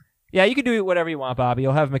 Okay. Yeah, you can do whatever you want, Bobby.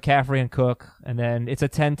 You'll have McCaffrey and Cook, and then it's a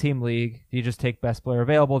 10-team league. Do you just take best player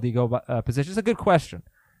available? Do you go position? It's a good question.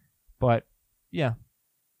 But, yeah,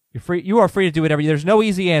 you're free. You are free to do whatever. There's no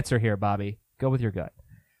easy answer here, Bobby. Go with your gut.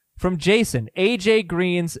 From Jason, AJ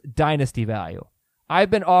Green's dynasty value. I've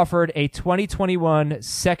been offered a 2021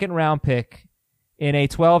 2nd-round pick in a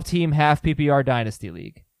 12-team half PPR dynasty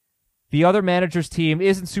league. The other manager's team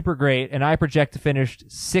isn't super great, and I project to finish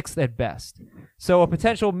 6th at best. So a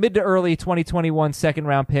potential mid to early 2021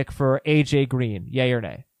 2nd-round pick for AJ Green. Yay or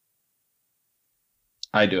nay?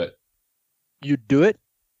 I do it. You'd do it?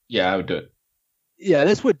 Yeah, I would do it. Yeah,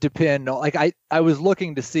 this would depend. Like I was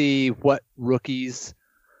looking to see what rookies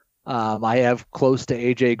I have close to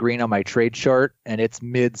AJ Green on my trade chart, and it's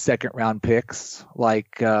mid 2nd-round picks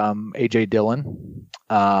like AJ Dillon.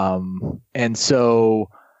 And so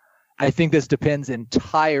I think this depends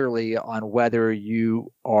entirely on whether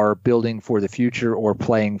you are building for the future or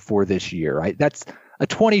playing for this year. That's a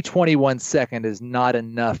 2021 second is not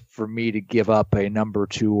enough for me to give up a number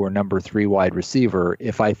 2 or number 3 wide receiver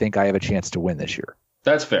if I think I have a chance to win this year.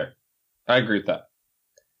 That's fair. I agree with that.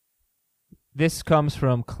 This comes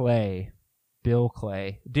from Clay, Bill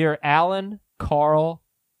Clay. Dear Alan, Carl,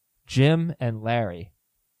 Jim, and Larry.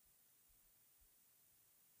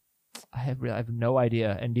 I have no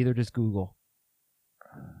idea, and neither does Google.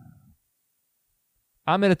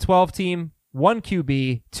 I'm in a 12-team, 1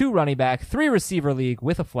 QB, 2 running back, 3 receiver league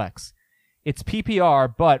with a flex. It's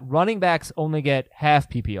PPR, but running backs only get half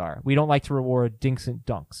PPR. We don't like to reward dinks and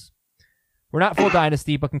dunks. We're not full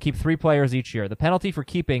dynasty, but can keep 3 players each year. The penalty for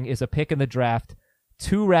keeping is a pick in the draft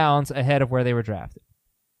 2 rounds ahead of where they were drafted.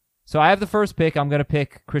 So I have the first pick. I'm going to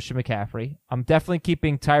pick Christian McCaffrey. I'm definitely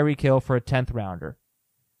keeping Tyreek Hill for a 10th rounder.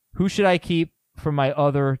 Who should I keep for my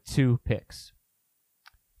other 2 picks?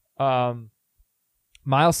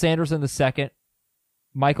 Miles Sanders in the 2nd,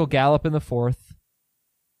 Michael Gallup in the 4th,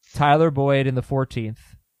 Tyler Boyd in the 14th,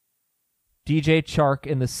 DJ Chark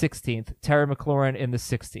in the 16th, Terry McLaurin in the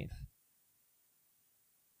 16th.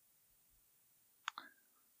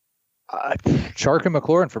 Chark and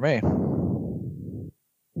McLaurin for me.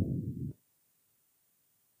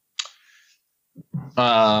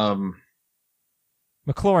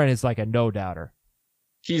 McLaurin is like a no-doubter.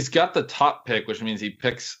 He's got the top pick, which means he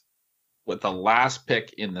picks with the last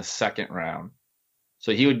pick in the 2nd round.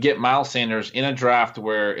 So he would get Miles Sanders in a draft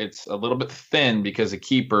where it's a little bit thin because of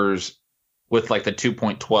keepers with like the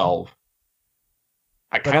 2.12.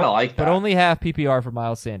 I kind of like that. But only half PPR for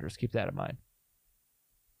Miles Sanders. Keep that in mind.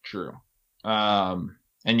 True.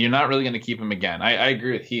 And you're not really going to keep him again. I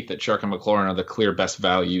agree with Heath that Chark and McLaurin are the clear best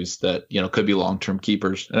values that, could be long-term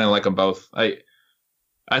keepers. And I like them both. I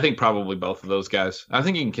think probably both of those guys. I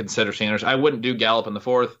think you can consider Sanders. I wouldn't do Gallup in the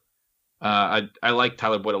fourth. I like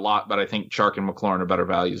Tyler Boyd a lot, but I think Chark and McLaurin are better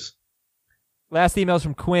values. Last email's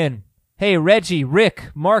from Quinn. Hey, Reggie,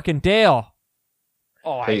 Rick, Mark, and Dale.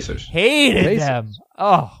 Oh, Pacers. I hated them.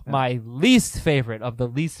 Oh, my least favorite of the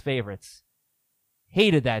least favorites.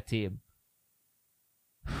 Hated that team.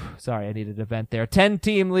 Sorry, I needed a vent there.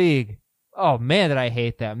 10-team league. Oh, man, did I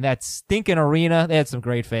hate them. That stinking arena. They had some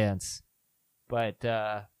great fans. But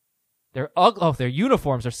they're ugly. Oh, their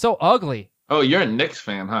uniforms are so ugly. Oh, you're a Knicks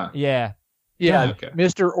fan, huh? Yeah. Yeah, Okay.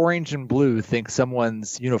 Mr. Orange and Blue thinks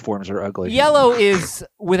someone's uniforms are ugly. Yellow is,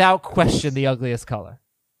 without question, the ugliest color.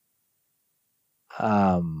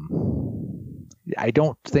 I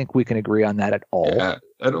don't think we can agree on that at all. Yeah,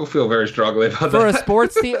 I don't feel very strongly about For that. a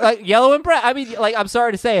sports team, like yellow and brown. I mean, like, I'm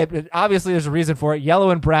sorry to say it, but obviously there's a reason for it. Yellow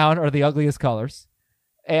and brown are the ugliest colors.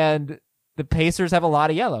 And the Pacers have a lot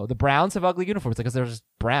of yellow. The Browns have ugly uniforms because they're just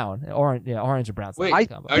brown. Orange and brown. Wait,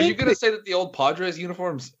 are you going to say that the old Padres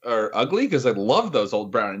uniforms are ugly? Because I love those old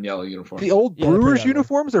brown and yellow uniforms. The old Brewers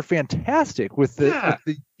uniforms are fantastic with the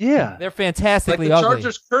They're fantastically like the ugly.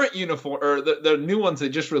 Chargers' current uniform, or the new ones they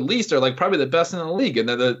just released, are like probably the best in the league, and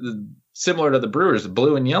they're the similar to the Brewers,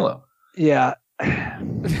 blue and yellow. Yeah,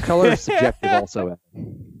 color is subjective also.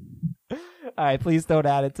 All right, please don't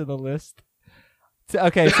add it to the list.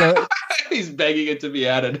 Okay, so he's begging it to be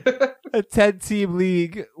added. a 10-team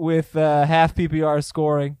league with half PPR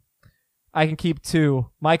scoring. I can keep two.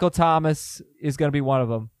 Michael Thomas is going to be one of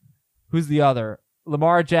them. Who's the other?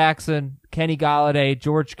 Lamar Jackson, Kenny Golladay,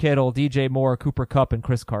 George Kittle, DJ Moore, Cooper Kupp, and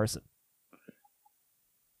Chris Carson.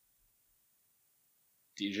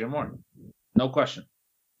 DJ Moore, no question.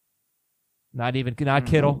 Not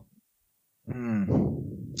Kittle.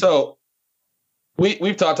 So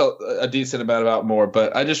we've talked a decent amount about Moore,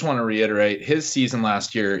 but I just want to reiterate his season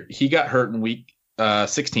last year. He got hurt in week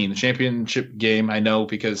 16, the championship game. I know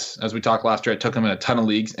because as we talked last year, I took him in a ton of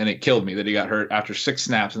leagues, and it killed me that he got hurt after 6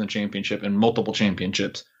 snaps in the championship and multiple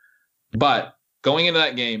championships. But going into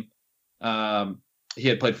that game, he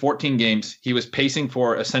had played 14 games. He was pacing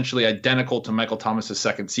for essentially identical to Michael Thomas's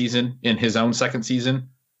second season in his own second season.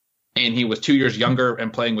 And he was 2 years younger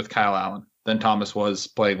and playing with Kyle Allen than Thomas was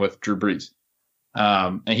playing with Drew Brees.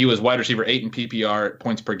 And he was wide receiver 8 in PPR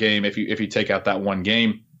points per game. If you take out that one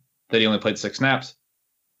game that he only played 6 snaps,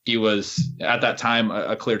 he was at that time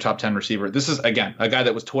a clear top 10 receiver. This is, again, a guy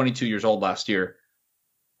that was 22 years old last year.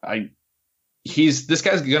 This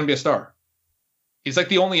guy's going to be a star. He's like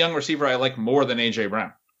the only young receiver I like more than AJ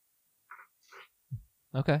Brown.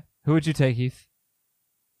 Okay. Who would you take, Heath?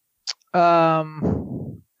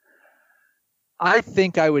 I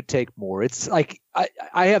think I would take Moore. It's like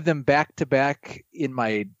I have them back to back in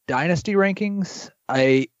my dynasty rankings.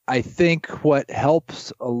 I think what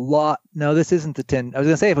helps a lot. No, this isn't the 10. I was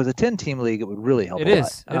gonna say if it was a 10-team league, it would really help. It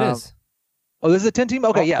is. Oh, this is a 10-team.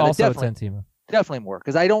 Okay, yeah, also definitely, a 10-team. definitely more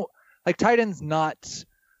because I don't like tight end's not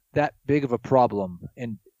that big of a problem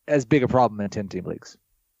in as big a problem in 10-team leagues.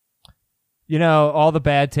 All the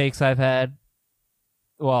bad takes I've had.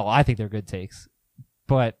 Well, I think they're good takes,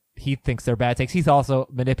 but he thinks they're bad takes. He also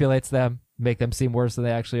manipulates them, make them seem worse than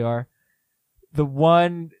they actually are. The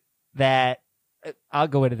one that I'll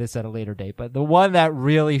go into this at a later date, but the one that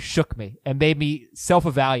really shook me and made me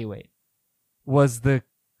self-evaluate was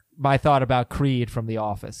my thought about Creed from The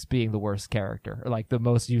Office being the worst character, or like the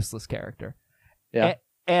most useless character. Yeah.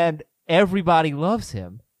 And everybody loves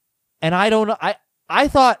him. And I don't know. I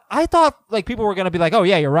thought like people were going to be like, oh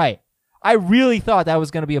yeah, you're right. I really thought that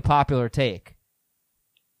was going to be a popular take.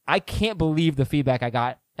 I can't believe the feedback I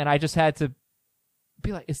got, and I just had to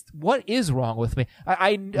be like, what is wrong with me?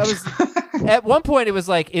 I was at one point it was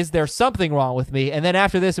like, is there something wrong with me? And then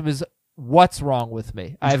after this it was, what's wrong with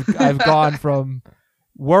me? I've gone from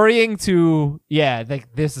worrying to,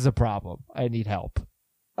 like this is a problem. I need help.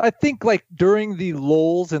 I think like during the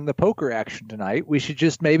lulls in the poker action tonight, we should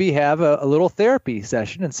just maybe have a little therapy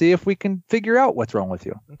session and see if we can figure out what's wrong with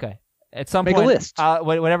you. Okay. At some Make point, a list.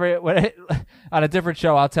 On a different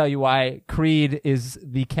show, I'll tell you why Creed is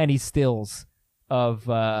the Kenny Stills of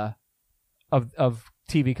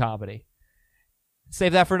TV comedy.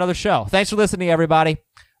 Save that for another show. Thanks for listening, everybody.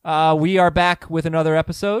 We are back with another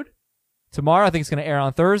episode tomorrow. I think it's going to air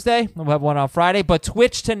on Thursday. We'll have one on Friday, but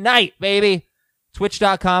Twitch tonight, baby.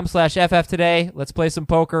 Twitch.com/FF today. Let's play some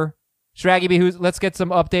poker. Shraggy B, let's get some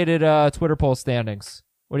updated Twitter poll standings.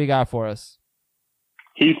 What do you got for us?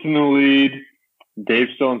 Heath's in the lead.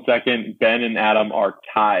 Dave's still in second. Ben and Adam are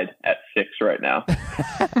tied at 6 right now.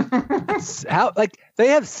 They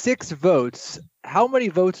have 6 votes. How many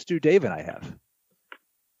votes do Dave and I have?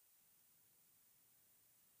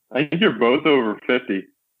 I think you're both over 50.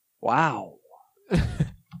 Wow.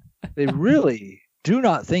 They really do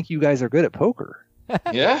not think you guys are good at poker.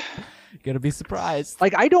 Yeah. Gonna be surprised.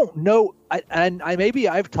 I don't know. Maybe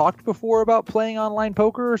I've talked before about playing online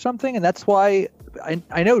poker or something, and that's why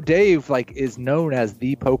I know Dave is known as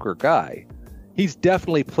the poker guy. He's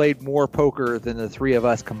definitely played more poker than the three of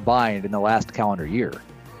us combined in the last calendar year.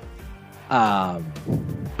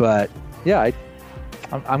 But yeah,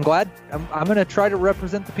 I'm glad. I'm gonna try to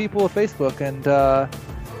represent the people of Facebook and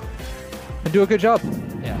do a good job.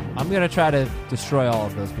 Yeah, I'm gonna try to destroy all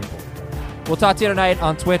of those people. We'll talk to you tonight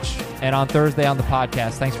on Twitch and on Thursday on the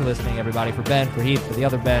podcast. Thanks for listening, everybody. For Ben, for Heath, for the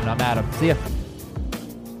other Ben, I'm Adam. See ya.